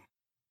and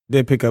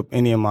they pick up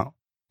any amount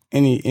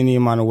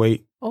of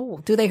weight.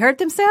 Oh, do they hurt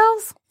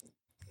themselves?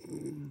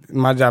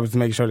 My job is to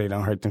make sure they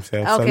don't hurt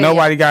themselves. Okay, so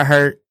nobody got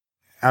hurt.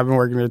 I've been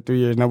working there 3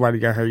 years. Nobody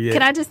got hurt yet.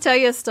 Can I just tell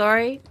you a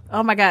story?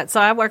 Oh, my God. So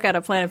I work at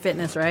a Planet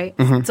Fitness, right?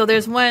 Mm-hmm. So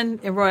there's one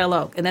in Royal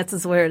Oak, and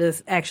that's where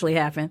this actually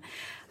happened.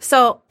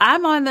 So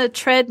I'm on the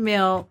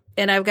treadmill,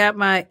 and I've got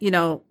my, you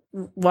know,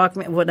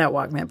 Walkman. Well, not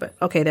Walkman, but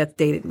okay, that's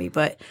dated me.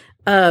 But,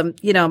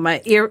 you know, my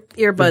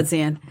earbuds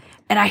in.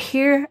 And I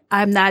hear,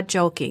 I'm not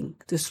joking,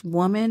 this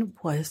woman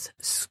was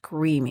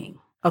screaming.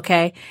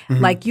 Okay.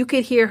 Mm-hmm. Like you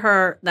could hear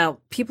her. Now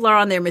people are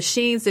on their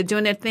machines. They're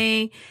doing their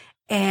thing.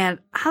 And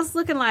I was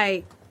looking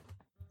like,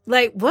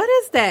 what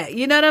is that?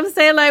 You know what I'm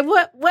saying? Like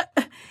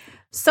what?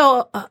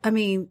 So, I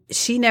mean,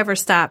 she never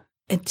stopped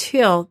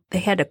until they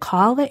had to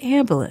call the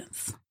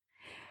ambulance.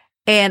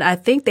 And I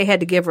think they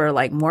had to give her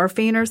like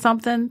morphine or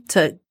something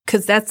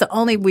because that's the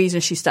only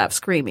reason she stopped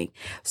screaming.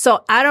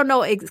 So I don't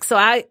know. So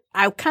I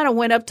kind of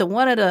went up to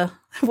one of the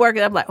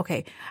workers. I'm like,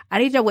 okay, I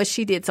need to know what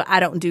she did so I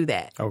don't do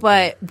that. Okay.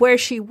 But where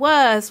she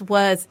was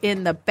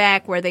in the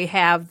back where they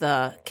have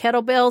the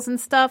kettlebells and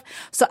stuff.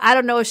 So I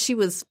don't know if she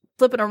was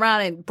flipping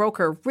around and broke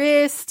her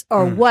wrist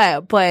or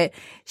what, but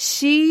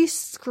she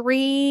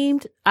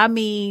screamed. I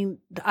mean,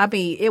 I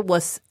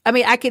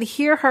could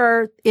hear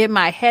her in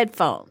my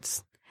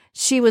headphones.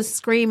 She was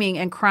screaming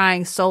and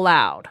crying so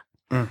loud.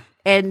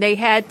 And they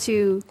had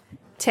to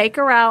take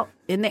her out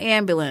in the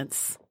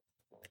ambulance.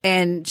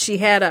 And she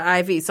had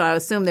an IV, so I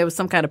assume there was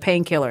some kind of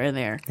painkiller in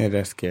there. Yeah,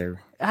 that's scary.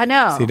 I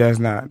know. See, that's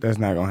not going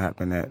to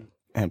happen at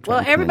Hampton.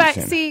 Well,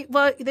 everybody,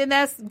 then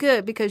that's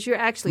good because you're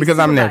actually Because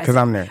I'm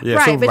there. Yeah,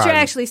 right, but you're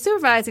actually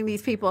supervising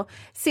these people.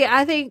 See,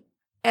 I think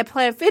at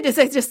Planet Fitness,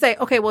 they just say,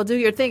 okay, well, do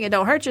your thing and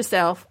don't hurt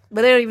yourself.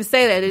 But they don't even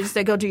say that. They just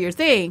say, go do your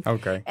thing.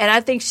 Okay. And I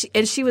think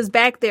she was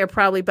back there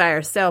probably by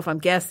herself, I'm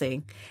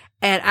guessing.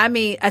 And I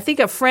mean, I think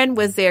a friend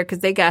was there because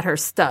they got her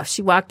stuff.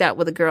 She walked out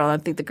with a girl,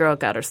 and I think the girl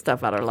got her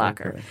stuff out of her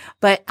locker. Okay.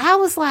 But I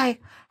was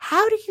like,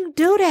 how do you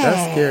do that?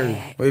 That's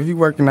scary. But if you're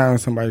working out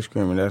and somebody's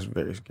screaming, that's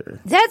very scary.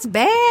 That's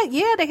bad.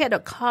 Yeah, they had to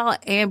call an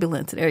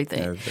ambulance and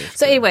everything.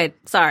 So anyway,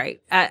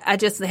 sorry. I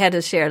just had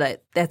to share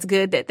that. That's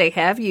good that they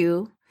have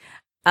you.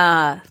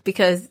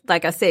 Because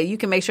like I said, you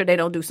can make sure they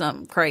don't do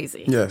something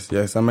crazy. Yes.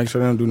 I make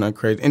sure they don't do nothing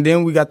crazy. And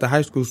then we got the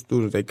high school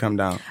students, they come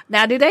down.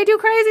 Now, do they do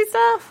crazy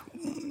stuff?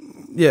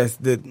 Yes,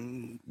 the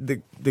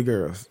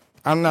girls.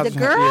 I'm not the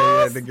girls.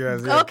 Yeah, the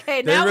girls. Yeah.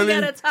 Okay, now we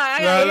gotta talk.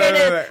 I gotta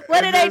hear this.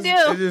 What do they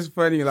do? It's just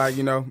funny, like,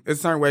 you know,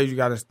 it's certain ways you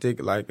gotta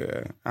stick, like,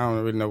 I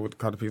don't really know what to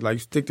call the piece. Like, you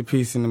stick the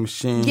piece in the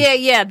machine.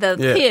 Yeah, the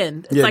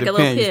pin. It's like a little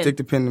pin. You stick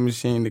the pin in the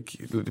machine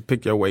to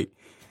pick your weight.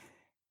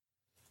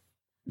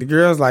 The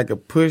girls like to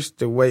push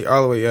the weight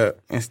all the way up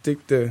and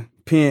stick the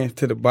pin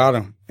to the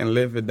bottom and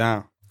lift it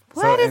down.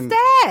 What is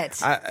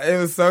that? It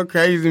was so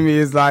crazy to me.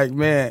 It's like,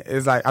 man,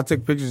 it's like I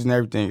took pictures and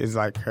everything. It's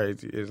like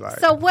crazy. It's like,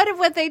 so what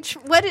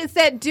does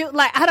that do?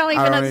 Like, I don't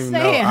even understand.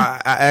 Even know.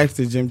 I asked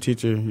the gym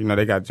teacher. You know,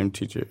 they got a gym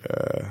teacher,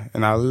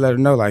 and I let her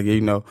know, like,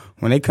 you know,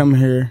 when they come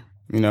here,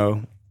 you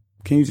know,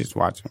 can you just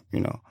watch them?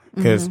 You know,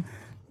 because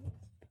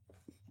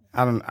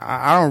I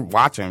don't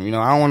watch them. You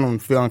know, I don't want them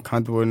to feel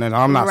uncomfortable, and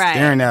I'm not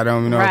staring at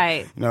them. You know,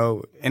 right. You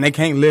know, and they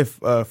can't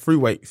lift free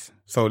weights.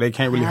 So they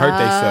can't really hurt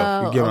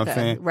themselves. You get what I'm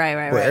saying?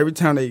 Right. But every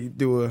time they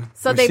do a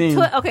so machine,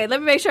 let me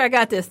make sure I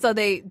got this. So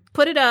they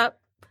put it up,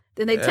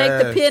 then they take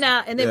the pin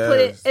out, and then put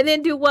it, and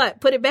then do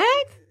what? Put it back?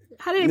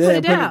 How do they put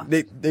it down?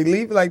 They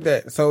leave it like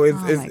that. So it's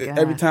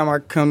every time I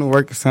come to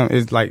work or something,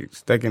 it's like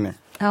stuck in there.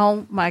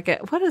 Oh my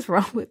God! What is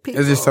wrong with people?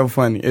 It's just so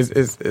funny.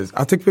 It's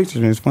I took pictures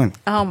and it's funny.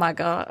 Oh my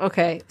God!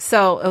 Okay,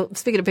 so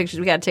speaking of pictures,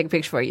 we got to take a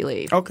picture before you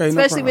leave. Okay,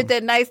 especially with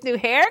that nice new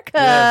haircut.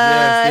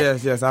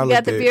 Yes. You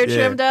got the beard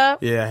trimmed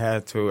up. Yeah, I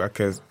had to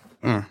because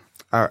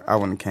I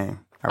wouldn't have came.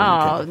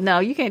 No,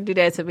 you can't do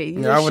that to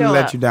me. I wouldn't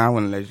let you down. I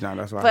wouldn't let you down.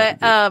 That's why.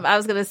 But I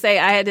was gonna say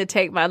I had to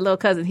take my little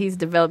cousin. He's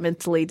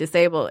developmentally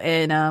disabled,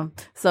 and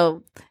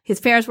so his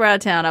parents were out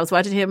of town. I was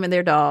watching him and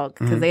their dog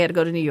because they had to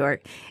go to New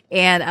York,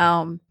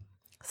 and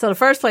so the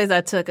first place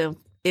I took him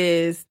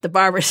is the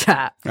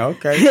barbershop.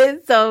 Okay.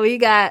 So he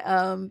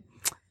got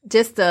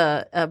just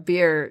a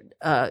beard.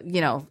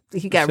 You know,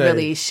 he got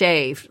really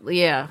shaved.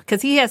 Yeah,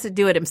 because he has to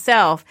do it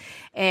himself,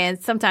 and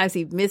sometimes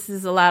he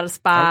misses a lot of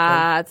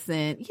spots,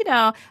 and you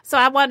know. So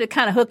I wanted to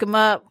kind of hook him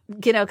up,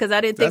 you know, because I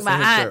didn't think my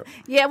aunt.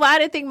 Yeah, well, I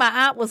didn't think my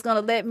aunt was going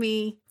to let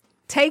me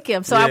take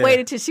him, so I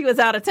waited till she was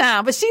out of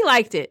town, but she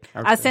liked it.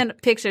 Okay. I sent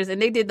pictures,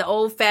 and they did the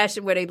old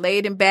fashioned where they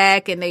laid him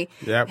back and they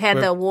had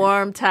the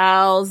warm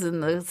towels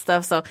and the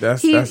stuff. So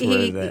he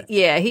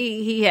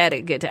had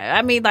a good time.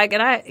 I mean, like,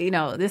 and I, you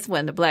know, this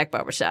wasn't the black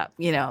barbershop,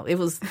 you know, it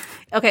was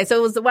okay. So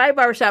it was the white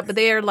barbershop, but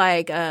they're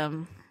like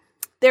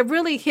They're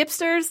really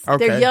hipsters.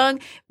 Okay. They're young,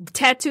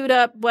 tattooed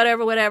up,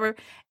 whatever.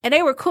 And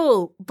they were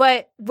cool.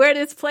 But where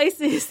this place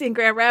is in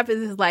Grand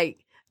Rapids is like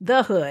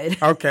the hood.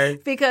 Okay.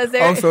 Because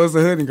they're... Oh, so it's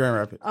a hood in Grand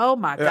Rapids. Oh,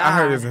 my God. I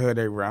heard there's a hood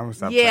everywhere. I'm going to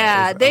stop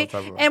Yeah. playing.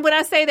 And when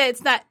I say that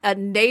it's not a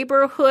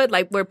neighborhood,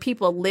 like where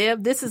people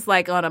live, this is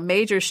like on a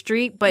major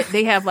street, but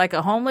they have like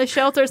a homeless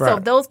shelter. So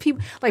Right. those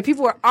people, like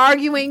people were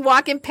arguing,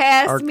 walking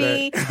past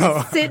me,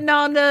 sitting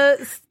on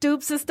the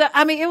stoops and stuff.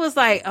 I mean, it was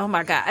like, oh,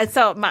 my God. And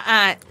so my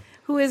aunt,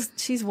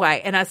 she's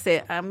white. And I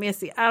said,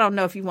 Missy, I don't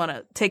know if you want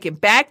to take it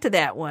back to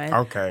that one.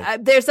 Okay.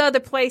 There's other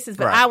places,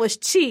 but Right. I was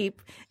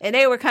cheap and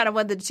they were kind of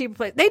one of the cheaper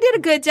places. They did a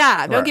good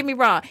job. Don't Right. get me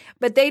wrong,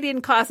 but they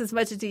didn't cost as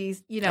much as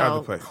these,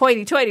 Other places.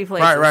 hoity-toity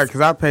places. Right,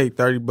 because I paid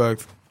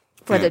 $30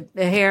 For the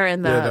hair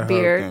and the whole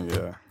beard. thing,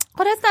 yeah.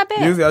 Oh, that's not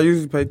bad. I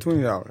usually pay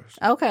 $20.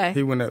 Okay.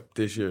 He went up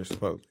this year,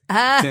 supposed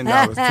 $10,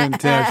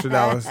 $10 extra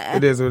dollars.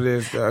 It is what it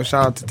is. Shout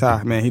out to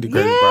Ty, man. He the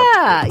greatest.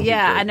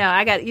 Yeah, I know.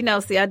 I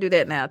got, see, I do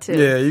that now too.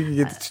 Yeah, you can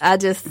get the I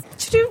just,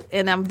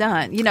 and I'm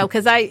done,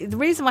 because the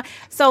reason why,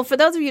 so for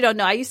those of you who don't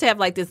know, I used to have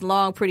like this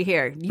long, pretty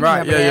hair. You right,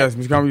 remember yeah, that? yes.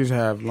 Miss Carmen used to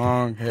have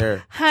long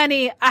hair.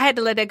 Honey, I had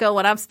to let that go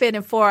when I'm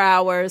spending 4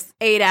 hours,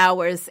 8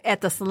 hours at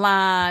the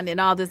salon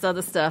and all this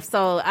other stuff.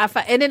 So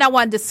and then I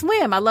wanted to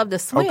swim. I love to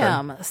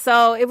swim. Okay.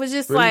 So it was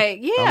just like,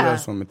 yeah. I love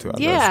swimming too.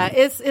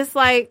 It's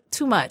like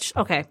too much.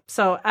 Okay.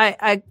 So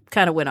I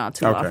kind of went on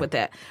too off with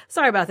that.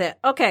 Sorry about that.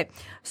 Okay.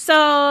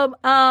 So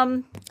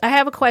I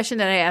have a question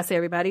that I ask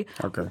everybody.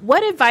 Okay.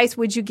 What advice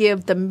would you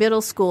give the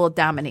middle school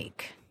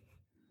Dominique?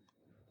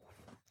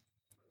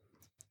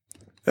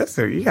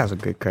 You got a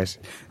good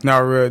question.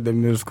 No, really, the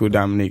middle school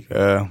Dominique.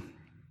 I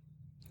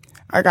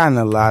got in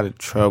a lot of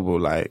trouble,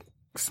 like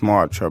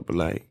small trouble,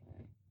 like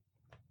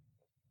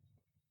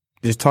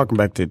just talking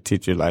back to the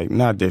teacher, like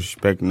not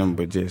disrespecting them,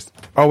 but just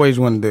always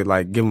wanted to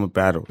like give them a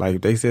battle. Like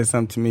if they said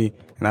something to me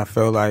and I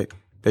felt like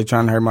they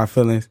trying to hurt my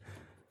feelings,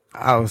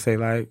 I would say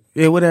like,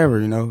 yeah,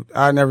 whatever,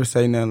 I never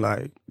say nothing,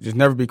 like just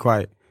never be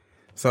quiet.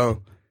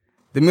 So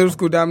the middle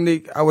school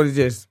Dominique, I would have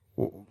just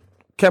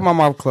kept my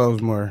mouth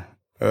closed more,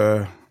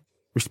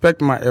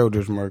 respecting my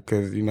elders more,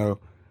 because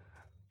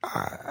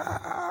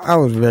I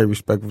was very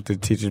respectful to the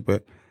teachers,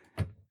 but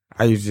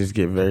I used to just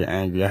get very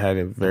angry. I had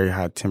a very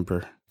high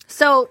temper.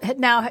 So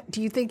now,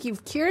 do you think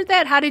you've cured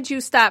that? How did you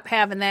stop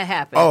having that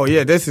happen? Oh,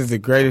 yeah, this is the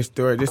greatest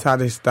story. This is how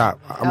this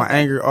stopped. Okay. My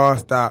anger all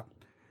stopped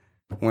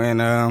when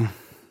I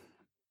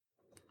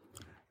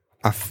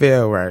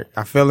fell, right?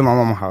 I fell in my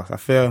mama's house. I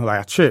fell, like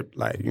I tripped,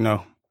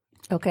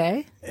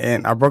 Okay.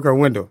 And I broke her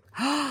window.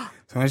 So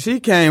when she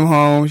came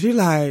home, she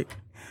like,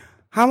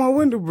 how my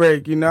window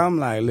break? I'm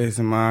like,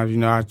 listen,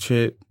 Mom, I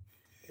tripped,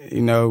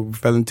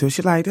 fell into it.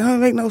 She like, that don't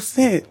make no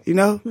sense,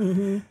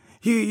 Mm-hmm.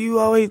 You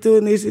always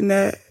doing this and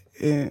that.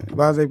 And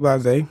blase.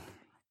 And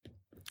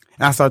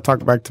I started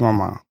talking back to my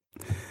mom.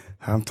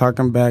 I'm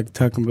talking back.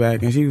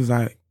 And she was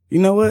like, you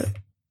know what?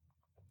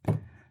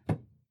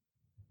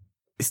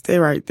 Stay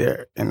right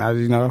there. And I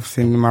was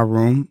sitting in my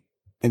room.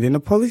 And then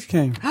the police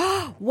came.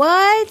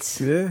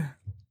 What? Yeah.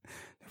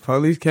 The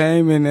police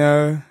came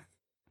and,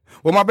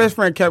 my best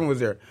friend Kevin was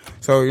there.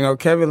 So,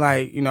 Kevin,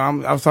 I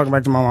was talking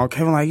back to my mom.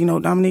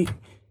 Kevin, Dominique,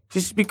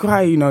 just be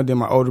quiet, Then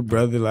my older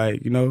brother,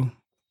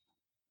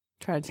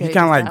 he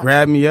kind of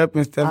grabbed me up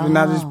and stuff, and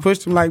I just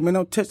pushed him like, man,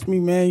 don't touch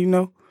me,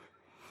 man,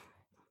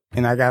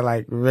 And I got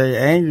very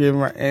angry,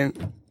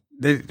 and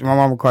my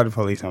mama called the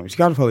police on me. She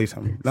called the police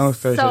on me. Long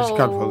story short, she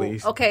called the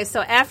police. Okay,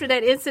 so after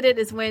that incident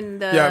is when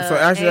the so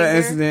after anger? that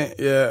incident,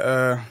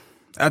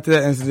 after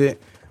that incident,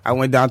 I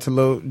went down to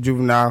little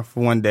juvenile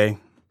for one day.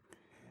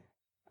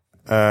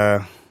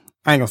 I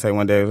ain't gonna say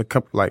one day. It was a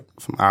couple,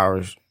 some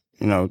hours,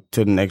 till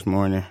the next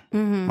morning.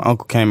 Mm-hmm. My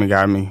uncle came and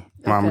got me.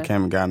 Mama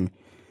came and got me.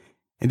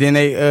 And then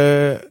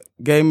they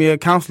gave me a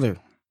counselor.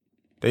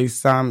 They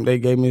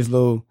gave me this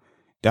little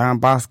Don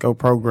Bosco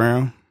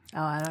program.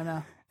 Oh, I don't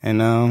know.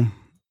 And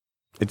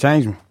it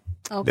changed me.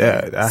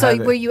 Okay. So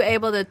were you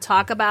able to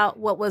talk about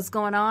what was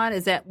going on?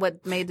 Is that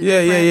what made the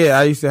difference? Yeah.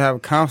 I used to have a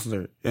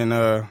counselor. And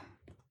I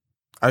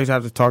used to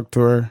have to talk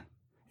to her,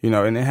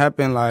 and it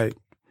happened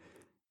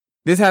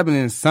this happened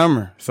in the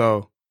summer.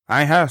 So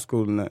I ain't have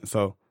school or nothing.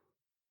 So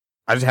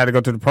I just had to go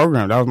to the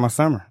program. That was my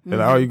summer.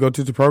 Mm-hmm. You go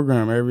to the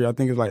program I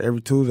think it's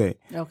every Tuesday.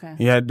 Okay.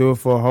 You had to do it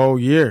for a whole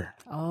year.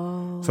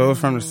 Oh. So it was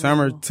from the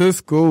summer to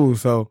school.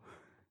 So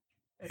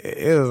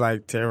it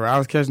was terrible. I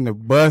was catching the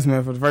bus,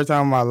 man, for the first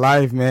time in my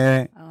life,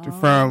 man. Oh.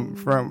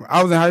 From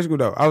I was in high school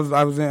though. I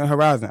was in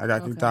Horizon. I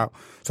got kicked out.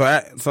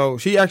 So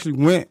she actually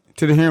went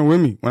to the hearing with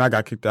me when I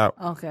got kicked out.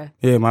 Okay.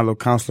 Yeah, my little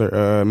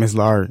counselor, Miss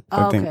Laurie.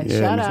 I think. Okay. Yeah,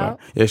 shout out. Laurie.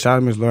 Yeah, shout out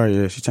to Miss Laurie.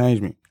 Yeah, she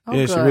changed me. Oh,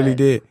 yeah, good. She really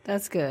did.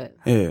 That's good.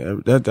 Yeah,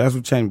 that's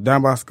what changed.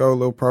 Don Bosco,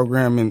 little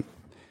program, and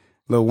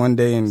little one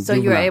day in So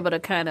juvenile. you were able to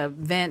kind of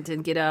vent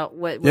and get out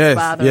what was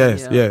bothering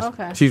you. Yes.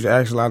 Okay. She used to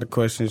ask a lot of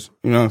questions.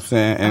 You know what I'm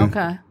saying? And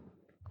okay.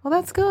 Well,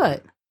 that's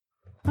good.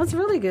 That's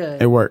really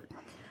good. It worked.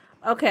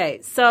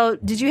 Okay. So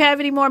did you have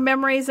any more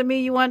memories of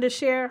me you wanted to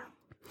share?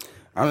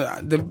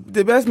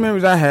 The best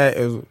memories I had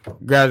is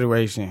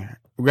graduation,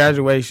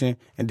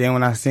 and then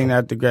when I seen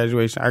after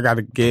graduation, I got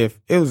a gift.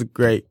 It was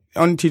great.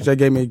 only teacher that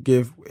gave me a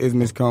gift is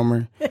Miss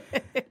Comer.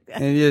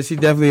 And yeah, she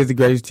definitely is the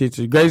greatest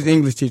teacher, greatest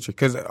English teacher.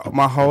 Because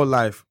my whole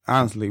life,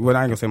 honestly, well,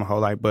 I ain't gonna say my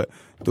whole life, but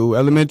through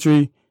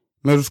elementary,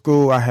 middle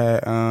school, I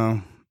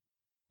had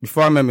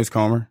before I met Miss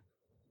Comer,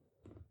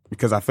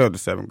 because I failed the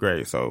 7th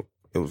grade, so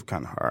it was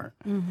kind of hard.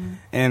 Mm-hmm.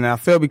 And I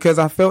failed because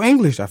I failed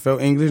English. I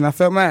failed English and I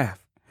failed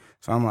math.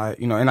 So I'm like,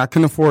 and I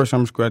couldn't afford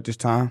summer school at this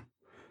time.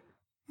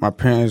 My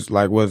parents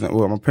my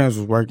parents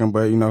was working,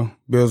 but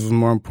bills was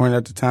more important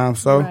at the time.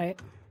 So right.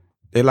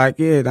 They like,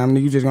 yeah,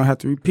 you just gonna have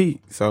to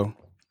repeat. So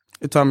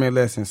it taught me a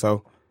lesson.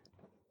 So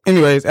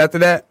anyways, after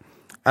that,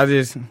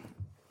 it's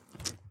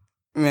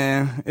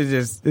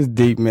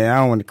deep, man. I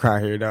don't want to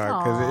cry here,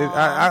 dog, because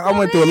I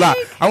went through a lot.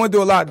 I went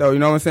through a lot, though. You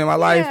know what I'm saying? My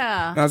life.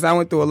 Yeah. You know what I'm saying? I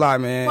went through a lot,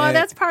 man. Well,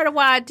 that's part of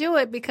why I do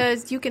it,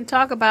 because you can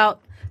talk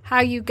about how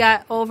you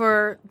got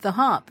over the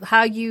hump,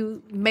 how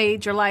you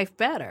made your life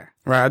better.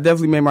 Right. I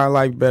definitely made my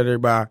life better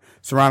by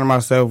surrounding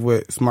myself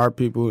with smart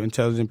people,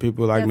 intelligent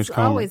people like Miss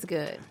Comer. That's always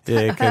good.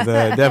 Yeah, because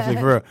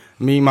definitely, for real.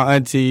 Me, my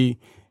auntie,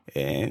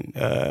 and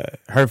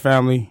her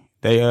family,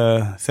 they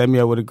set me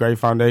up with a great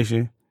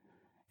foundation.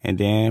 And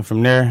then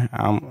from there,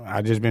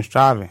 I just been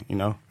striving,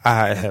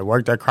 I had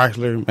worked at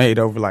Chrysler, made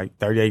over like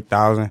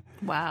 $38,000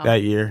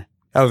 that year.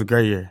 That was a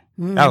great year.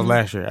 Mm-hmm. That was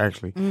last year,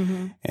 actually.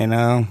 Mm-hmm.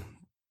 And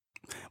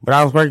but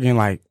I was working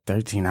like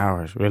 13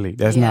 hours, really.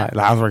 That's not,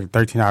 I was working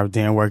 13 hours,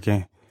 then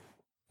working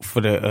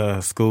for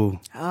the school.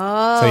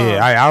 Oh. So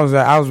yeah,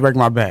 I was breaking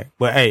my back.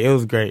 But hey, it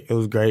was great. It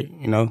was great,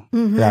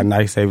 Mm-hmm. Got a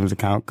nice savings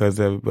account because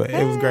of it, but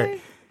it was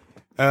great.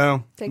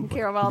 Taking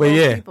care of all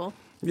those people.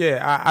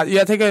 Yeah, I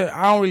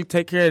don't really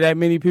take care of that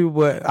many people,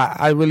 but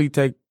I really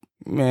take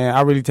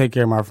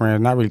care of my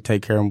friends. Not really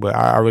take care of them, but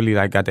I really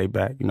got their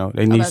back.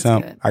 They need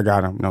something. Good. I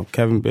got them.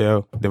 Kevin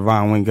Bell,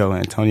 Devon Wingo,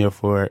 Antonio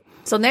Ford.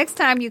 So next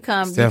time you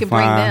come, you can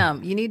bring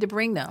them. You need to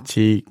bring them.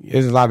 Cheek.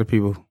 There's a lot of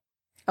people.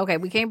 Okay,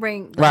 we can't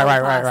bring the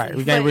right.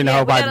 We can't bring the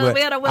whole posse, but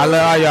I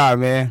love all y'all,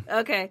 man.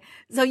 Okay,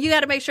 so you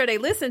got to make sure they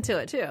listen to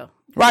it too.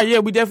 Right, yeah,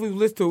 we definitely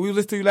listened to it. We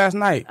listened to you last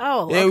night.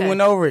 Oh, yeah, okay. We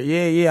went over it.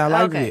 Yeah, I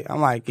liked it.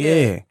 I'm like,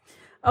 yeah.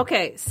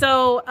 Okay,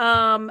 so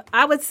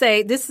I would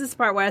say this is the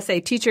part where I say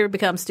teacher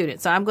becomes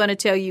student. So I'm going to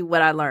tell you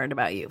what I learned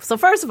about you. So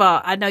first of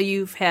all, I know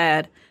you've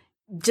had,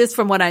 just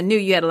from what I knew,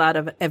 you had a lot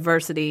of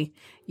adversity.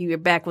 Your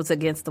back was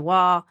against the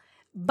wall.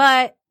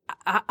 But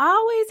I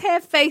always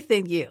had faith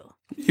in you.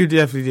 You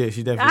definitely did.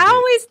 She definitely did. I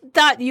always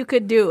thought you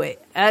could do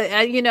it.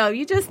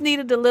 You just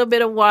needed a little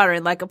bit of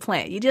watering like a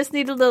plant. You just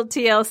need a little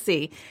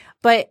TLC.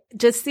 But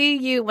just see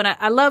you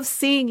I love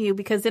seeing you,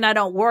 because then I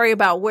don't worry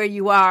about where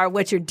you are,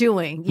 what you're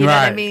doing. You know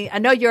what I mean? I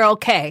know you're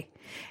okay.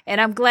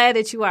 And I'm glad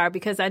that you are,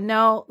 because I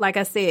know, like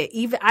I said,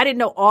 even I didn't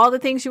know all the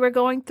things you were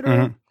going through.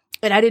 Mm-hmm.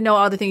 And I didn't know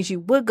all the things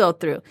you would go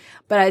through.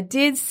 But I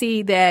did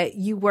see that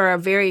you were a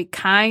very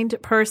kind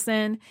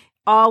person,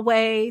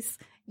 always.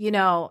 You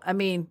got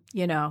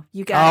I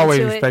always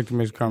into respected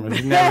Miss Comer.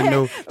 She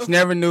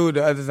never knew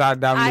the other side of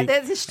Dominique.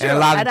 That is true. And a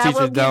lot of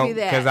teachers don't,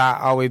 because I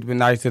always been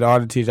nice to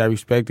all the teachers that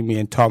respected me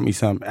and taught me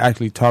something.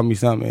 Actually taught me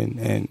something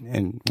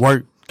and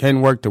work.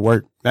 Came work to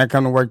work. Not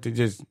come to work to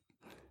just,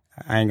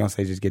 I ain't gonna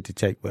say just get the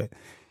check, but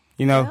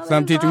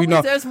some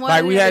teachers,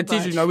 like we had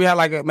teachers, we had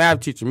like a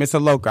math teacher, Miss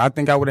Aloka. I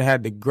think I would have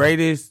had a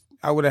great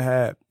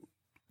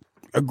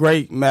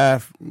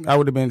math. I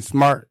would have been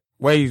smart,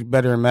 way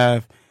better in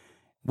math.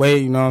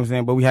 You know what I'm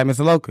saying? But we had Miss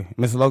Aloka.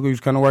 Miss Aloka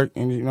used to come to work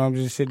and,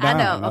 just sit down.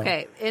 I know,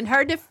 okay. In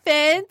her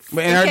defense,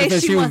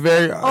 she was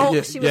very...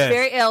 she was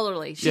very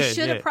elderly. She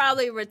should have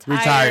probably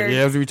retired.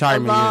 Yeah, it was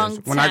retirement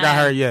years. When I got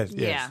her, yes.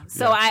 Yeah,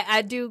 so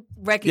I do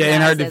recognize that.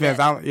 In her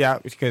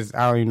defense, because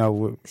I don't even know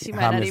what... She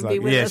might not even be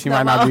with us. Yeah, she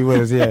might not be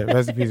with us, yeah.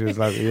 Rest in peace, Miss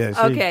Aloka,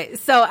 yeah. Okay,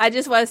 so I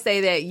just want to say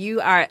that you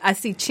are... I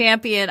see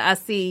champion, I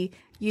see...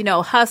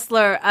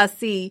 hustler, I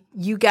see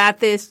you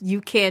got this,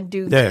 you can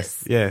do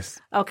this.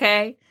 Yes.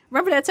 Okay?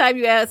 Remember that time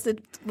you asked,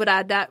 would I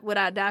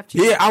adopt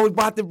you? Yeah, I was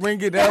about to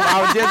bring it up.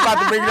 I was just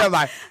about to bring it up.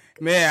 Like,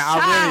 man,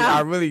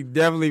 I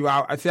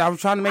was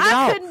trying to make it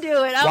out. I couldn't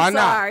do it. I'm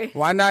sorry.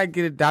 Why not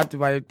get adopted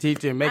by your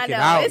teacher and make it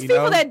out? It's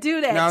people that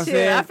do that, you know what I'm too.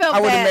 saying? I felt bad.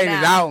 I would have made now.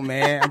 it out,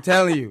 man. I'm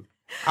telling you.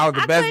 I was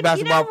the best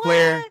basketball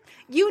player.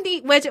 You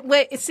need,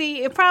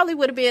 see, it probably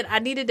would have been, I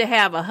needed to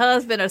have a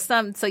husband or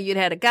something, so you'd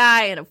had a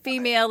guy and a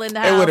female in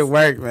the house. It would have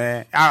worked,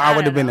 man. I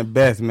would have been the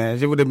best, man.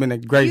 It would have been a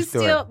great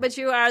story. But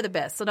you are the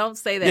best, so don't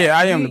say that. Yeah,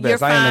 I am the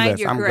best. I am the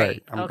best. You're I'm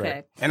great. I'm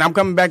great. And I'm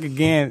coming back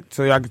again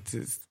so y'all can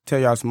tell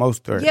y'all some more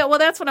stories. Yeah, well,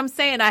 that's what I'm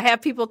saying. I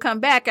have people come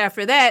back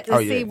after that to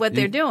see what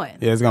they're doing.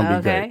 Yeah, it's going to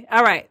be great.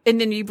 All right. And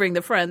then you bring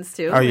the friends,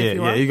 too. Oh, yeah.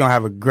 You're going to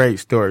have a great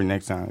story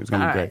next time. It's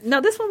going to be great. No,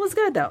 this one was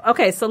good, though.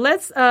 Okay, so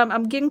let's,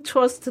 I'm getting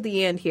close to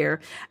the end here.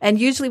 And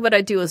usually what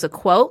I do is a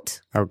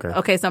quote. Okay.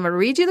 Okay, so I'm going to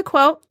read you the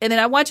quote, and then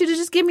I want you to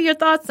just give me your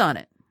thoughts on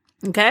it.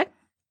 Okay?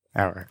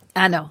 All right.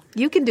 I know.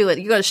 You can do it.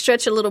 You're going to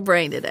stretch your little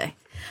brain today.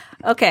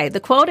 Okay, the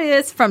quote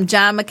is from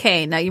John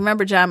McCain. Now, you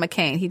remember John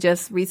McCain. He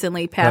just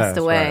recently passed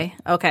away.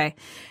 Right. Okay.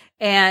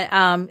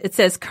 And it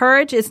says,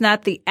 courage is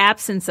not the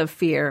absence of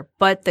fear,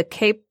 but the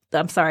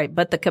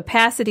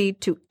capacity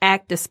to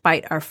act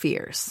despite our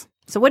fears.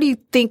 So what do you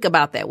think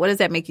about that? What does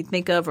that make you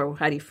think of, or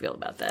how do you feel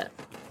about that?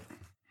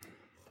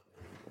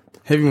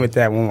 Hit me with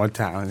that one more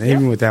time. Hit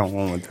me with that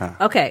one more time.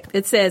 Okay.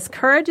 It says,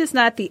 courage is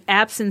not the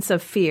absence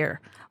of fear,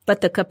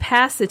 but the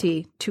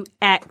capacity to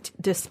act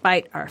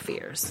despite our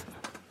fears.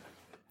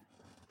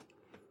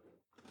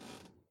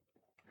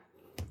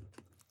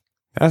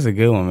 That's a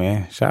good one,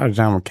 man. Shout out to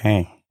John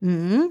McCain.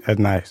 Mm-hmm. That's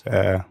nice.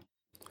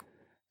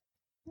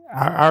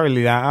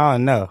 I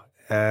don't know.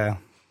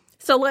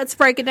 So let's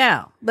break it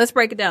down.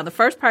 The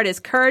first part is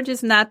courage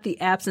is not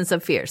the absence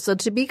of fear. So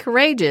to be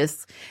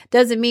courageous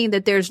doesn't mean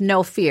that there's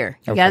no fear.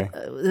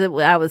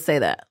 I would say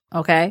that.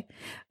 Okay.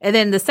 And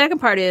then the second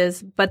part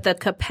is, but the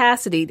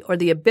capacity or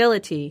the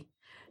ability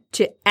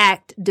to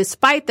act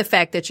despite the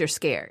fact that you're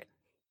scared.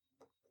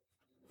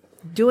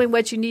 Doing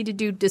what you need to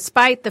do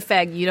despite the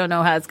fact you don't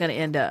know how it's going to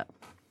end up.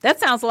 That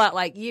sounds a lot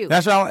like you.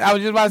 That's what I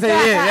was just about to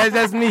say. Yeah,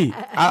 that's me.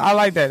 I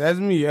like that. That's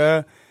me.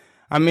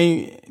 I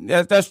mean,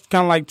 that's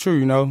kind of like true,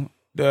 you know.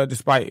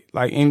 Despite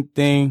like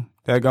anything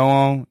that go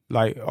on,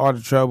 like all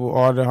the trouble,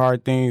 all the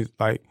hard things,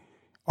 like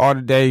all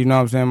the days, you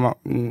know what I'm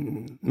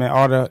saying, man,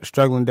 all the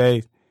struggling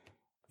days,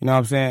 you know what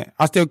I'm saying.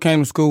 I still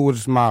came to school with a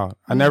smile.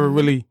 I never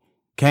really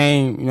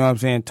came, you know what I'm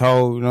saying,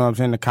 told, you know what I'm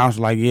saying, the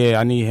counselor like, yeah,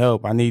 I need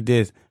help, I need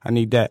this, I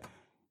need that,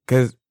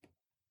 because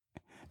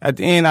at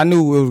the end I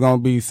knew it was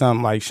gonna be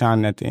something like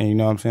shining at the end, you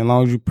know what I'm saying. As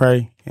long as you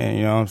pray, and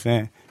you know what I'm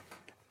saying,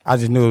 I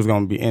just knew it was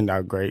gonna be end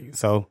out great.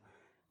 So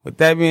with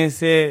that being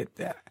said,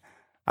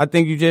 I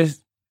think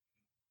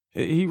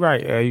he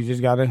right. You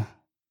just gotta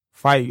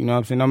fight. You know what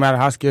I'm saying? No matter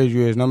how scared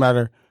you is, no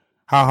matter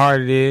how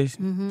hard it is,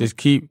 just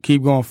keep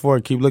going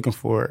forward. Keep looking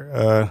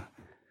for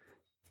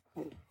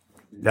it.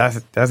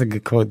 That's a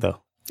good quote though.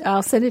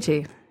 I'll send it to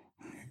you.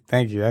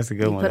 Thank you. That's a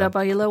good one. Put up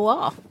on your little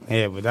wall.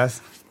 Yeah, but that's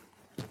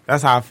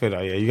how I feel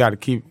though. Yeah, you got to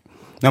keep,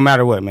 no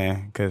matter what,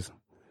 man, because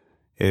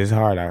it's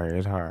hard out here.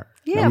 It's hard.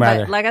 Yeah,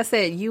 but like I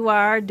said, you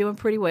are doing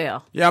pretty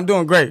well. Yeah, I'm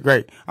doing great.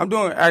 I'm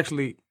doing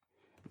actually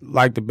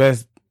like the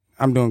best.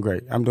 I'm doing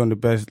great. I'm doing the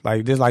best,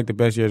 like the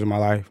best years of my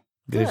life.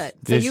 Good.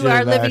 So you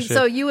are living.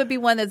 So you would be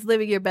one that's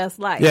living your best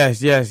life.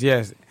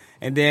 Yes.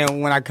 And then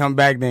when I come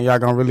back, then y'all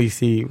gonna really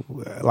see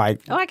like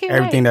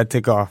everything that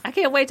took off. I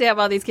can't wait to have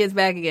all these kids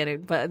back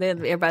again. But then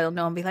everybody will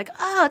know and be like,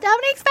 "Oh,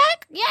 Dominique's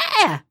back!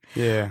 Yeah."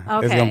 Yeah.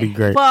 Okay. It's gonna be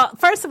great. Well,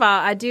 first of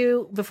all,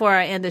 before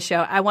I end the show,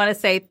 I want to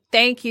say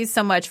thank you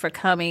so much for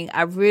coming.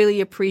 I really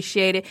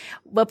appreciate it.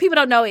 What people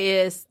don't know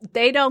is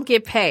they don't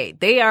get paid.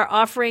 They are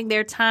offering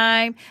their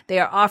time. They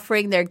are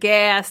offering their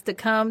gas to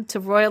come to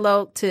Royal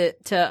Oak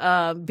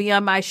to be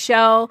on my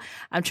show.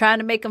 I'm trying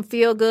to make them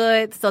feel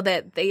good so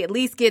that they at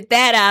least get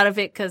that out of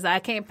it, because I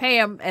can't pay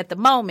them at the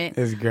moment.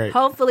 It's great.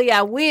 Hopefully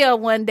I will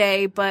one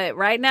day, but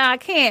right now I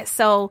can't.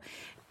 So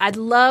I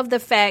love the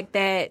fact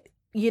that,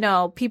 you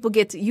know, people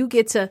you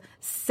get to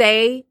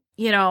say,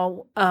 you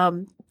know,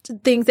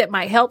 things that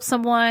might help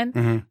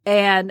someone.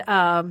 And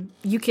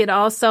you can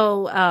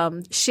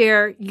also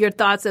share your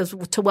thoughts as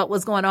to what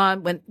was going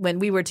on when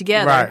we were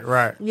together.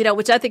 Right. You know,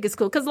 which I think is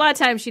cool, because a lot of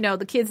times, you know,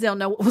 the kids don't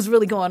know what was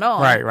really going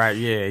on. Right.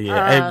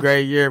 Yeah. 8th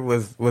grade year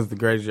was the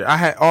greatest year. I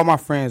had all my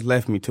friends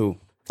left me too.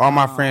 All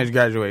my friends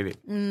graduated.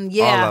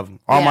 Yeah. All of them.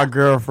 All my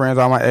girlfriends,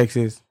 all my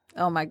exes.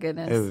 Oh my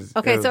goodness.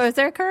 So is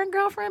there a current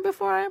girlfriend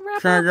before I wrap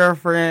up? Current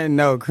girlfriend?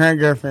 No. Current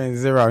girlfriend,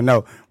 0.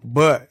 No.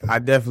 But I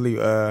definitely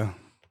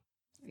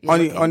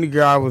only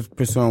girl I was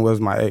pursuing was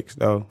my ex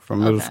though,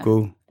 from middle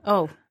school.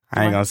 Oh.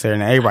 I ain't gonna say her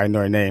name. Everybody know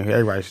her name.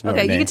 Everybody should know her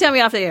name. Okay, you can tell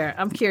me off the air.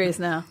 I'm curious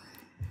now.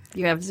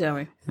 You have to tell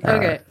me.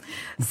 Okay. Right.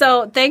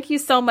 So thank you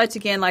so much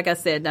again. Like I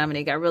said,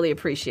 Dominique, I really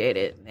appreciate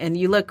it. And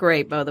you look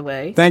great, by the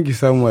way. Thank you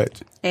so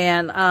much.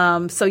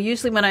 And so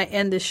usually when I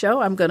end the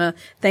show, I'm going to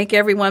thank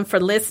everyone for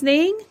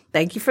listening.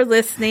 Thank you for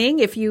listening.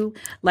 If you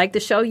like the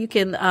show, you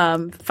can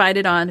find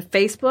it on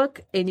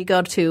Facebook, and you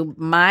go to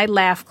My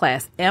Laugh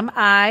Class,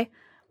 MI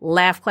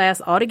Laugh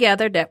Class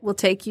altogether. That will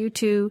take you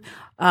to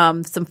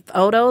some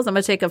photos. I'm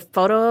going to take a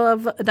photo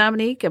of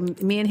Dominique and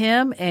me and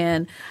him,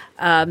 and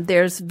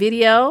there's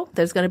video.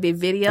 There's going to be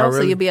video, really?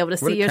 So you'll be able to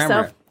see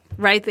yourself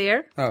right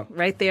there.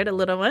 Right there, the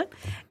little one.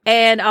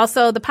 And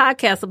also the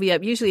podcast will be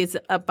up. Usually it's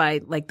up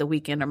by like the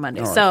weekend or Monday.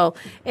 Right. So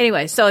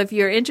anyway, so if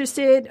you're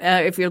interested,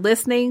 if you're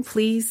listening,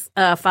 please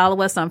follow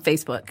us on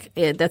Facebook.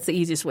 That's the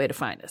easiest way to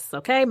find us.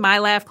 Okay, My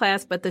Laugh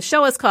Class. But the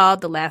show is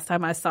called The Last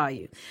Time I Saw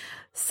You.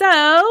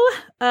 So,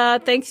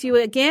 thanks you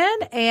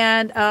again,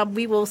 and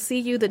we will see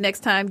you the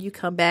next time you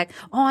come back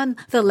on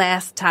The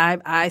Last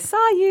Time I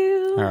Saw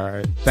You. All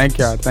right. Thank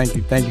y'all. Thank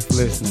you for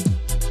listening.